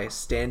guy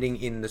standing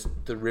in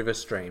the river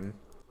stream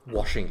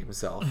washing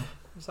himself.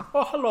 He's like,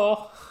 oh,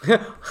 hello.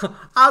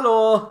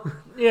 Hello.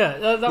 Yeah,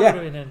 that would have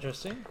been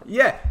interesting.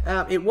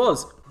 Yeah, it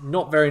was.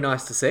 Not very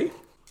nice to see.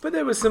 But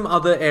there were some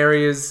other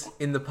areas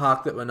in the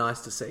park that were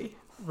nice to see.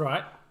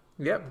 Right.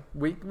 Yep,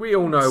 we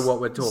all know what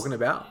we're talking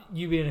about.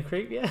 You being a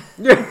creep, yeah?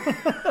 Yeah.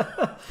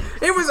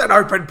 It was an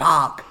open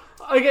park.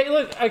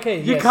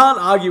 Okay, You can't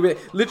argue with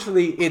it.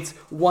 Literally, it's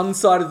one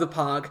side of the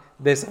park,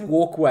 there's a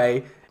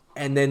walkway,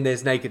 and then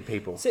there's naked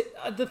people. See,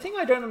 the thing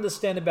I don't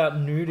understand about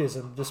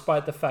nudism,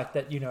 despite the fact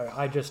that,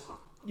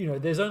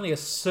 there's only a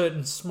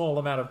certain small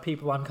amount of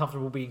people I'm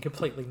comfortable being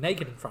completely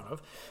naked in front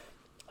of.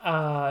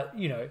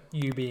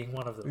 You being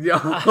one of them.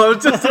 Yeah, I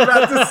was just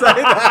about to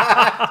say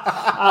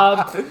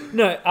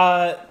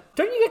that.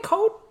 Don't you get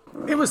cold?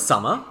 It was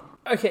summer.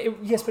 Okay,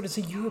 yes, but it's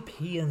a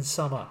European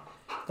summer.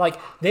 Like,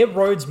 their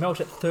roads melt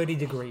at 30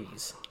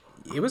 degrees.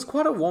 It was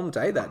quite a warm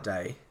day that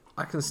day.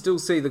 I can still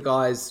see the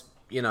guys,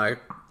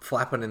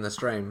 flapping in the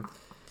stream.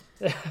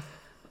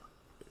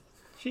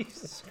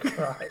 Jesus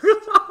Christ.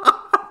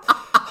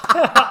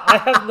 I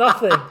have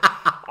nothing.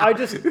 I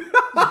just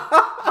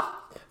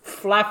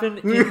flapping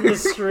in the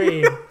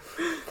stream.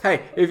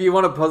 Hey, if you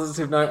want a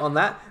positive note on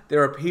that,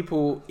 there are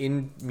people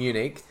in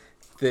Munich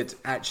that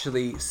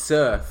actually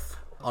surf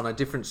on a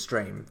different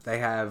stream. They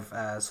have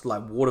sort of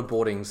like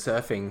waterboarding,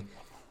 surfing.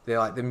 They're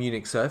like the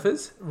Munich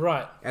surfers.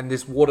 Right. And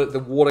the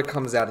water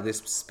comes out of this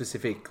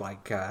specific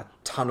like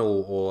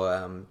tunnel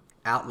or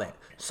outlet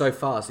so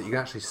fast that you can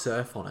actually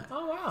surf on it.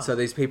 Oh wow. So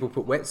these people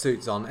put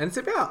wetsuits on, and it's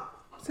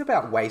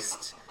about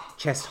waist,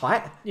 chest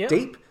height, Yep.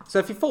 deep. So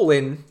if you fall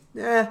in,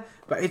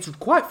 but it's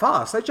quite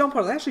fast. They jump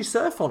on it, they actually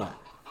surf on it.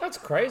 That's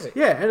crazy.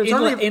 Yeah, and it's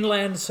only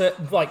inland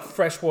like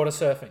freshwater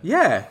surfing.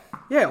 yeah,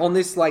 on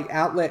this like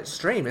outlet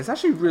stream. It's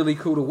actually really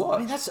cool to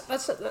watch. I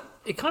mean,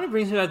 it kind of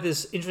brings me back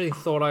this interesting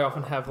thought I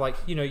often have. Like,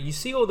 you know, you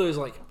see all those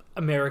like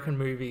American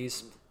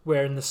movies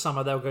where in the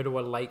summer they'll go to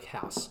a lake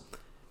house.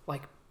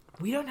 Like,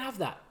 we don't have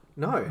that.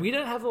 No, We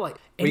don't have like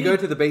we go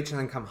to the beach and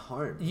then come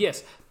home.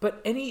 Yes,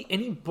 but any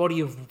body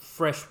of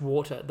fresh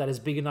water that is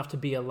big enough to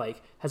be a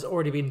lake has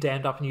already been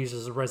dammed up and used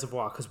as a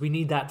reservoir because we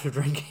need that for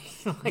drinking.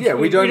 Like, Yeah,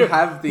 we don't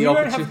have the we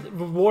opportunity. don't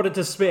have water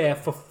to spare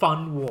for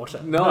fun water.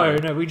 No.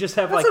 No, we just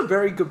have That's like a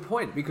very good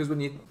point because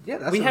when you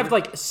we have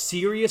like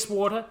serious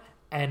water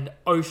and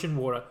ocean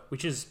water,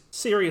 which is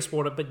serious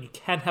water, but you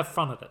can have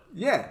fun at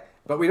it.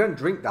 but we don't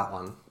drink that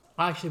one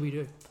Actually, we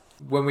do.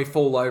 when we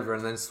fall over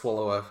and then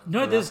swallow a.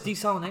 No, there's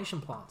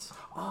desalination plants,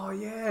 Oh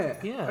yeah,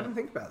 Yeah. I didn't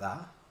think about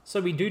that.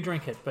 so we do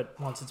drink it, but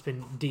once it's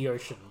been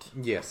de-oceaned.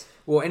 Yes.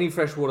 Well, any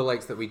freshwater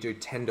lakes that we do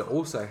tend to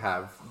also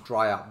have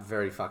dry up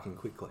very fucking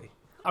quickly.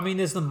 I mean,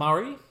 there's the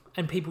Murray,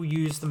 and people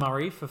use the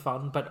Murray for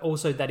fun, but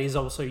also that is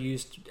also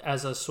used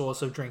as a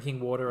source of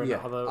drinking water and Yeah,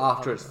 other.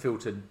 after it's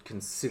filtered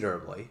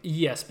considerably.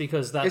 Yes,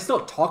 because that's It's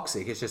not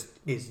toxic. It's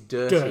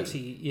dirty.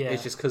 dirty. Yeah,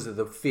 It's just because of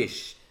the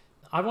fish.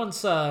 I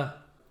once on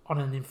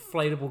an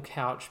inflatable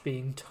couch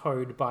being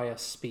towed by a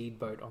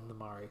speedboat on the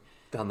Murray,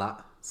 Done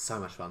that. So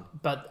much fun.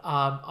 but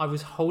I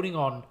was holding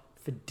on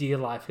for dear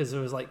life because it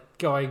was like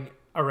going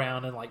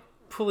around and like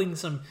pulling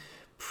some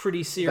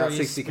pretty serious About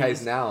 60 k's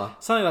speeds. an hour.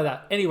 Something like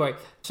that. Anyway,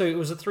 so it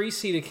was a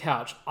 3-seater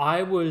couch.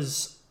 I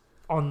was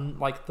on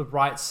like the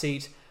right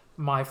seat.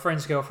 My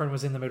friend's girlfriend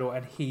was in the middle,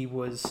 and he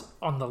was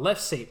on the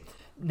left seat.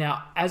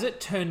 Now, as it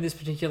turned this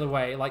particular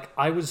way, like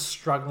I was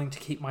struggling to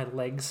keep my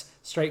legs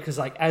straight because,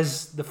 like,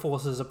 as the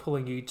forces are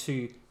pulling you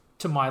to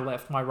my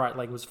left, my right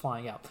leg was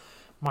flying out.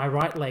 My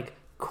right leg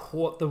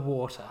caught the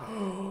water,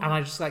 and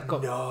I just like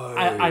got. No.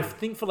 I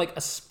think for like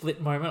a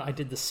split moment, I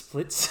did the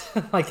splits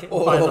like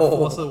by the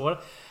force of the water.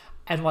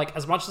 And like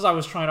as much as I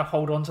was trying to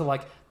hold on to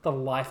like the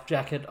life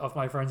jacket of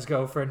my friend's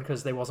girlfriend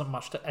because there wasn't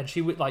much to, and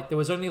she would like there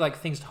was only like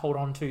things to hold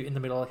on to in the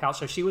middle of the couch,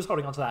 so she was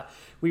holding on to that.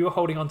 We were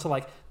holding on to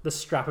like the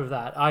strap of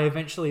that. I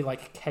eventually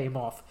like came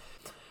off.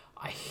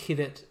 I hit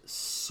it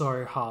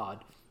so hard,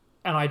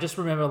 and I just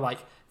remember like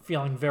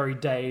feeling very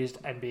dazed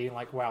and being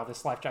like, "Wow,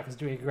 this life jacket is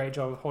doing a great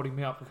job of holding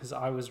me up," because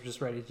I was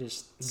just ready to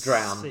just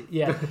Drown.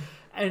 Yeah,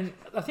 and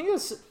I think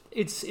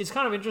it's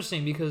kind of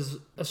interesting because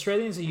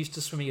Australians are used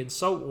to swimming in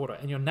salt water,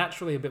 and you're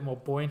naturally a bit more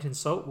buoyant in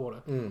salt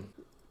water.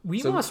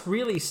 We must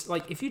really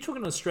like if you took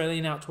an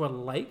Australian out to a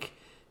lake,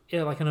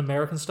 like an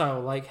American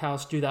style lake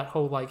house, do that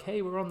whole like,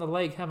 "Hey, we're on the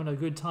lake having a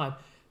good time,"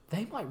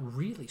 they might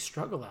really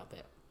struggle out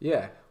there.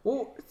 Yeah.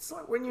 Well, it's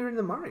like when you're in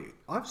the Murray.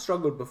 I've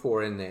struggled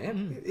before in there.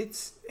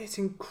 It's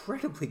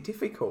incredibly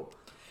difficult.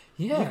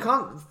 Yeah, You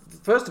can't.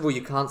 First of all,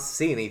 you can't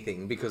see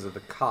anything because of the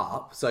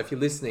carp. So if you're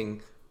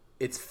listening,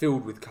 it's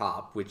filled with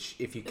carp. Which,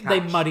 if you catch, they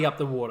muddy up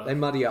the water. They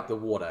muddy up the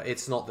water.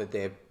 It's not that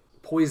they're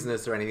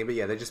poisonous or anything, but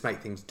yeah, they just make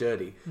things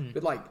dirty.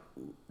 But like,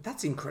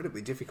 that's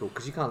incredibly difficult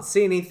because you can't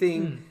see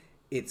anything.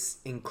 It's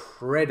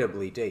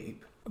incredibly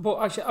deep.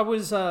 Well, actually, I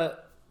was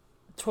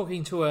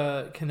talking to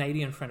a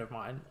Canadian friend of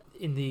mine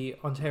in the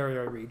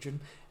Ontario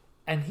region,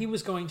 and he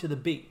was going to the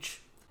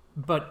beach,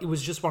 but it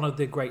was just one of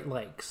the Great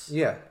Lakes.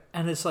 Yeah,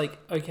 And it's like,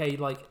 okay,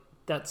 like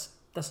that's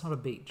not a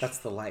beach. that's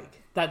the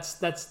lake.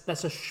 That's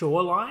a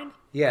shoreline.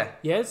 Yeah.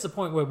 Yeah, it's the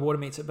point where water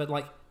meets it, but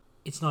like,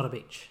 it's not a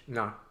beach.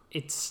 No.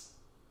 It's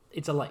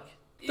a lake.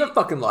 Don't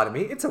fucking lie to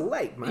me. It's a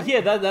lake, mate.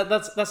 Yeah,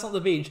 that's not the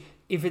beach.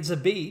 If it's a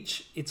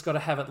beach, it's got to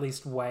have at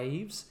least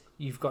waves.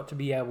 You've got to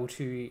be able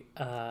to.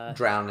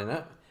 Drown in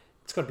it.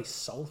 It's got to be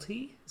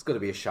salty. It's got to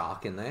be a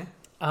shark in there.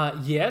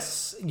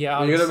 Yes.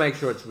 Yeah. You got to make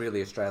sure it's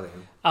really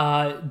Australian.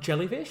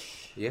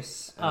 Jellyfish.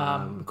 Yes.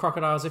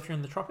 Crocodiles if you're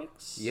in the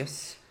tropics.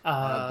 Yes.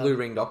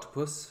 Blue-ringed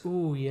octopus.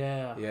 Ooh,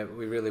 yeah. Yeah,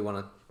 we really want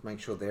to make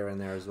sure they're in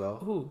there as well.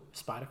 Ooh,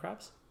 spider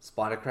crabs.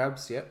 Spider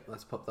crabs. Yep.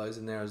 Let's pop those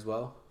in there as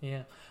well.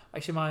 Yeah.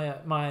 Actually,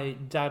 my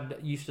dad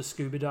used to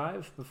scuba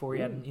dive before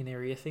he had an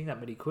in-ear ear thing. That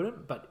meant he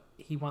couldn't, but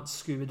he once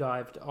scuba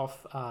dived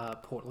off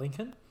Port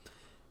Lincoln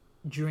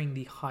during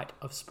the height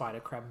of spider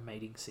crab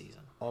mating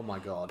season. Oh my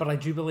god. But I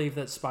do believe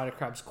that spider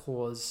crabs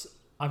claws.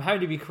 I'm happy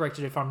to be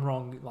corrected if I'm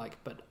wrong. Like,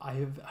 but I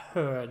have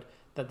heard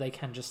that they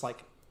can just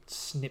like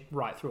snip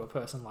right through a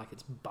person like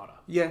it's butter.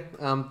 Yeah,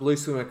 blue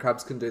swimmer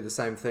crabs can do the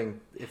same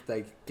thing. If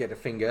they get a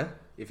finger,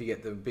 if you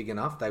get them big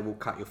enough, they will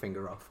cut your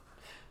finger off.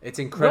 It's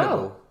incredible.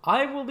 Well,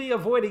 I will be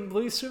avoiding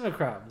blue swimmer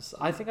crabs.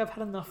 I think I've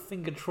had enough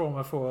finger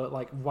trauma for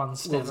like one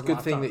step. Well, it's a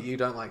good thing that you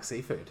don't like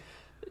seafood.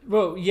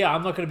 Well, yeah,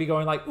 I'm not going to be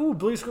going like, ooh,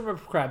 blue swimmer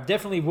crab.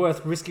 Definitely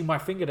worth risking my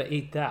finger to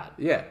eat that.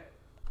 Yeah.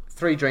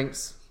 3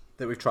 drinks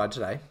that we've tried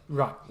today.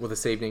 Right. Or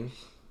this evening.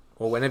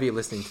 Or whenever you're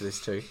listening to this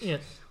too. Yeah.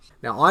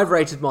 Now, I've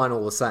rated mine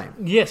all the same.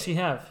 Yes, you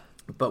have.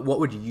 But what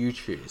would you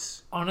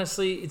choose?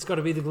 Honestly, it's got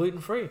to be the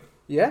gluten-free.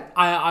 Yeah?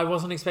 I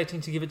wasn't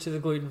expecting to give it to the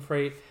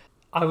gluten-free.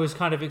 I was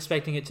kind of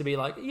expecting it to be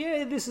like,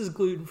 yeah, this is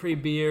gluten-free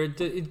beer.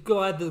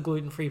 Glad the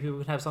gluten-free people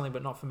can have something,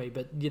 but not for me.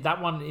 But yeah,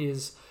 that one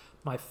is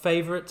my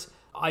favorite.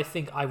 I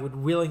think I would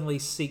willingly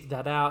seek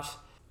that out.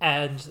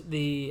 And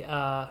the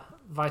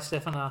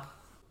Weihstephaner,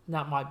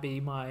 that might be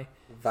my...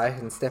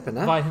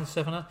 Weihstephaner?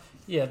 Weihstephaner.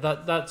 Yeah,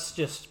 that's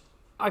just...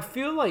 I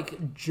feel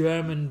like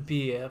German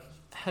beer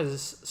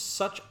has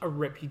such a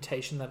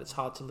reputation that it's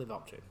hard to live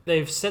up to.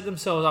 They've set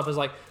themselves up as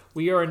like,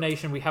 we are a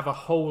nation, we have a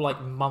whole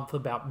like month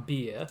about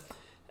beer.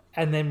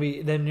 And then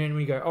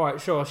we go, all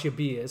right, show us your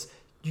beers.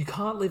 You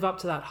can't live up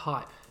to that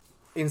hype.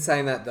 In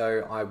saying that,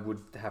 though, I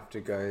would have to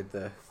go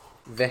the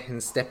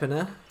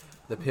Weihstephaner,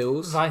 the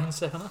pills.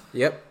 Weihstephaner?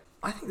 Yep.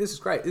 I think this is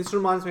great. This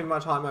reminds me of my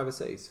time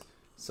overseas.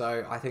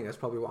 So I think that's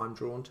probably why I'm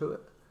drawn to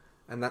it.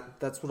 And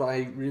that's what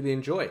I really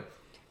enjoy.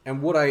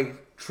 And what I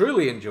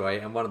truly enjoy,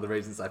 and one of the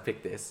reasons I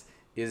picked this,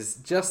 is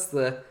just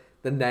the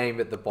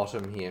name at the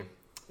bottom here.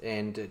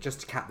 And just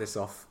to cap this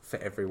off for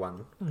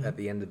everyone at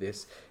the end of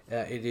this,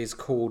 it is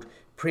called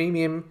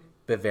Premium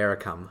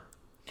Bavaricum.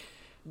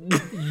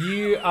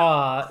 You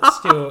are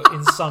still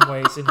in some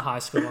ways in high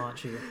school,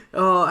 aren't you?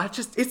 Oh,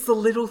 it's the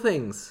little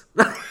things.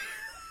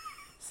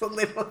 It's the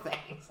little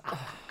things.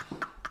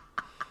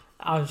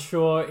 I'm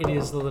sure it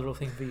is the little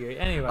thing for you.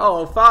 Anyway.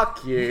 Oh,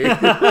 fuck you.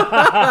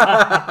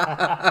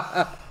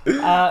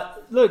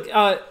 Look,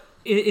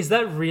 is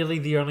that really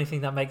the only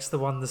thing that makes the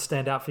one that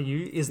stand out for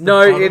you?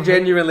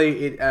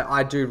 Genuinely,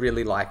 I do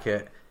really like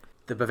it.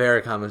 The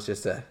Bavaricum is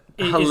just a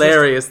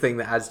hilarious thing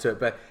that adds to it.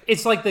 But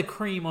it's like the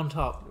cream on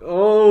top.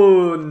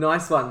 Oh,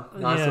 nice one.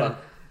 Nice Yeah. one.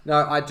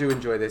 No, I do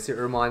enjoy this. It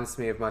reminds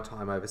me of my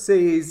time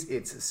overseas.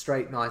 It's a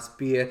straight, nice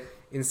beer.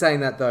 In saying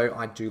that, though,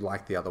 I do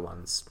like the other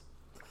ones.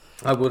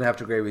 I would have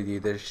to agree with you.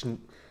 The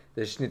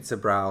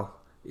Schnitzelbrau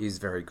is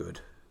very good.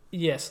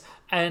 Yes,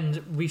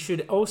 and we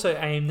should also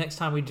aim next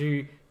time we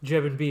do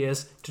German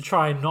beers to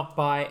try and not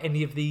buy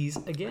any of these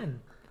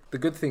again. The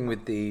good thing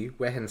with the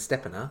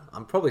Weihstephaner,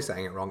 I'm probably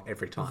saying it wrong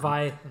every time.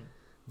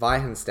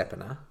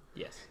 Weihstephaner.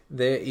 Yes.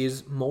 There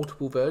is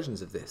multiple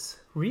versions of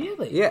this.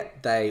 Really? Yeah,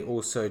 they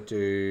also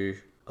do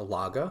a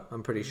lager,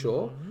 I'm pretty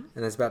sure. Mm-hmm.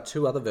 And there's about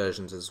 2 other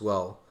versions as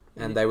well.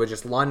 And they were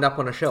just lined up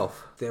on a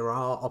shelf. There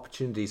are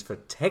opportunities for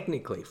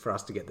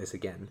us to get this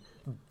again,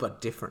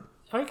 but different.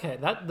 Okay,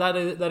 that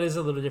is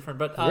a little different.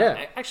 But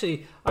Yeah.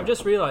 Actually, I've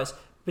just realised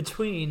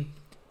between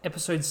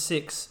episode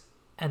 6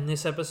 and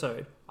this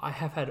episode, I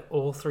have had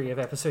all 3 of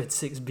episode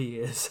 6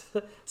 beers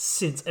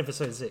since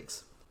episode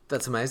 6.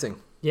 That's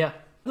amazing. Yeah.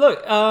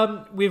 Look,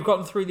 we've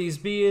gotten through these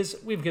beers.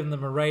 We've given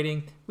them a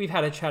rating. We've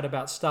had a chat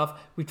about stuff.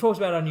 We've talked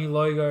about our new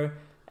logo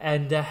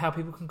and how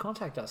people can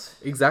contact us.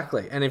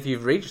 Exactly. And if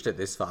you've reached it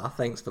this far,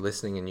 thanks for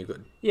listening and you're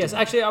good. Yes,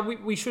 actually,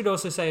 we should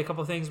also say a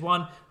couple of things.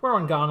 1, we're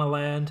on Ghana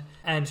land.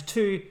 And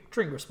 2,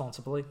 drink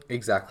responsibly.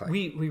 Exactly.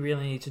 We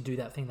really need to do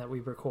that thing that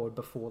we record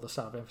before the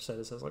start of the episode.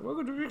 It says, like, we're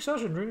going to drink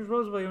session, drink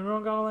responsibly, and we're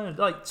on Ghana land.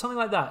 Like, something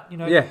like that, you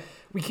know? Yeah.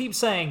 We keep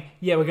saying,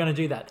 yeah, we're going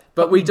to do that.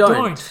 But we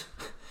don't.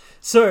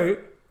 So,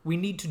 we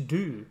need to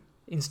do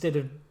instead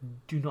of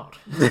do not.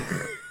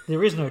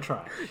 There is no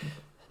try.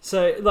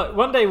 So, like,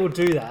 one day we'll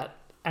do that.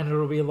 And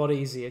it'll be a lot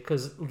easier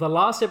because the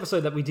last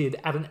episode that we did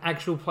at an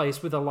actual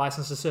place with a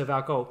license to serve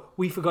alcohol,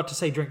 we forgot to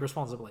say drink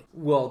responsibly.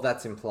 Well,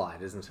 that's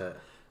implied, isn't it?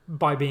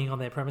 By being on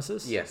their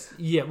premises? Yes.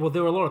 Yeah, well,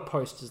 there were a lot of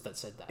posters that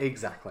said that.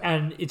 Exactly.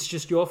 And it's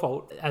just your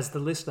fault as the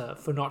listener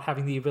for not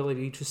having the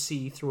ability to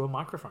see through a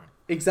microphone.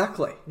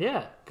 Exactly.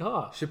 Yeah,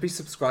 gosh. Should be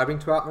subscribing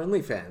to our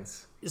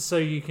OnlyFans. So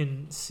you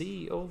can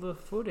see all the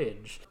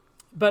footage.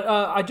 But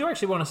I do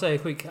actually want to say a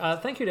quick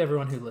thank you to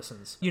everyone who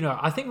listens. You know,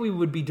 I think we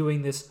would be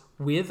doing this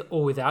with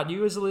or without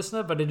you as a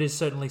listener, but it is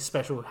certainly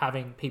special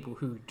having people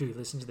who do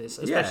listen to this,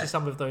 especially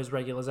some of those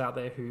regulars out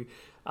there who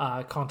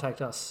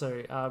contact us.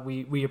 So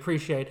we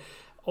appreciate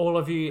all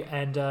of you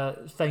and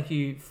thank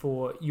you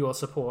for your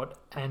support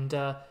and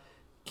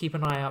keep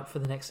an eye out for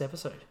the next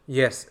episode.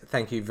 Yes,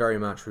 thank you very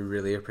much. We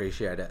really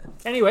appreciate it.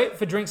 Anyway,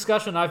 for Drink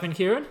Discussion, I've been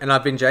Kieran. And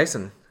I've been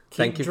Jason.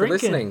 Thank you drinking.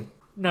 for listening.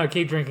 No,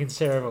 keep drinking's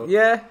terrible.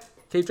 Yeah.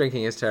 Keep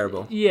drinking is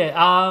terrible.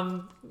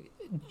 Yeah,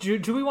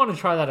 do we want to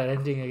try that at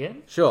ending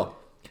again? Sure.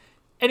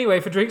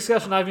 Anyway, for Drink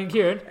Discussion, I've been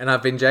Kieran. And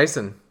I've been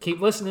Jason.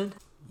 Keep listening.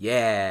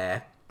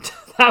 Yeah.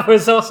 That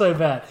was also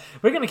bad.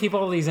 We're going to keep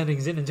all these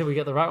endings in until we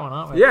get the right one,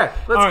 aren't we? Yeah,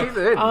 let's keep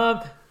it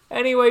in.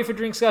 Anyway, for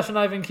Drink Discussion,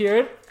 I've been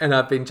Kieran. And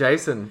I've been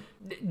Jason.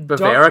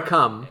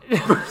 Bavaricum.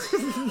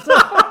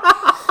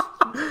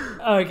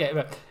 Okay,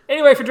 but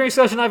anyway, for Drink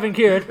Discussion, I've been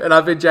Kieran. And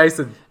I've been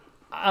Jason.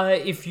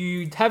 If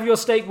you have your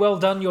steak well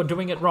done, you're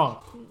doing it wrong.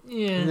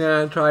 Yeah.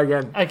 Yeah, try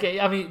again. Okay,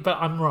 I mean, but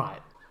I'm right.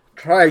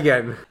 Try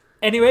again.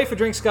 Anyway, for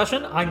Drink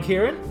Discussion, I'm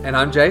Kieran. And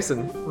I'm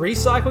Jason.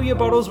 Recycle your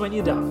bottles when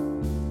you're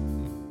done.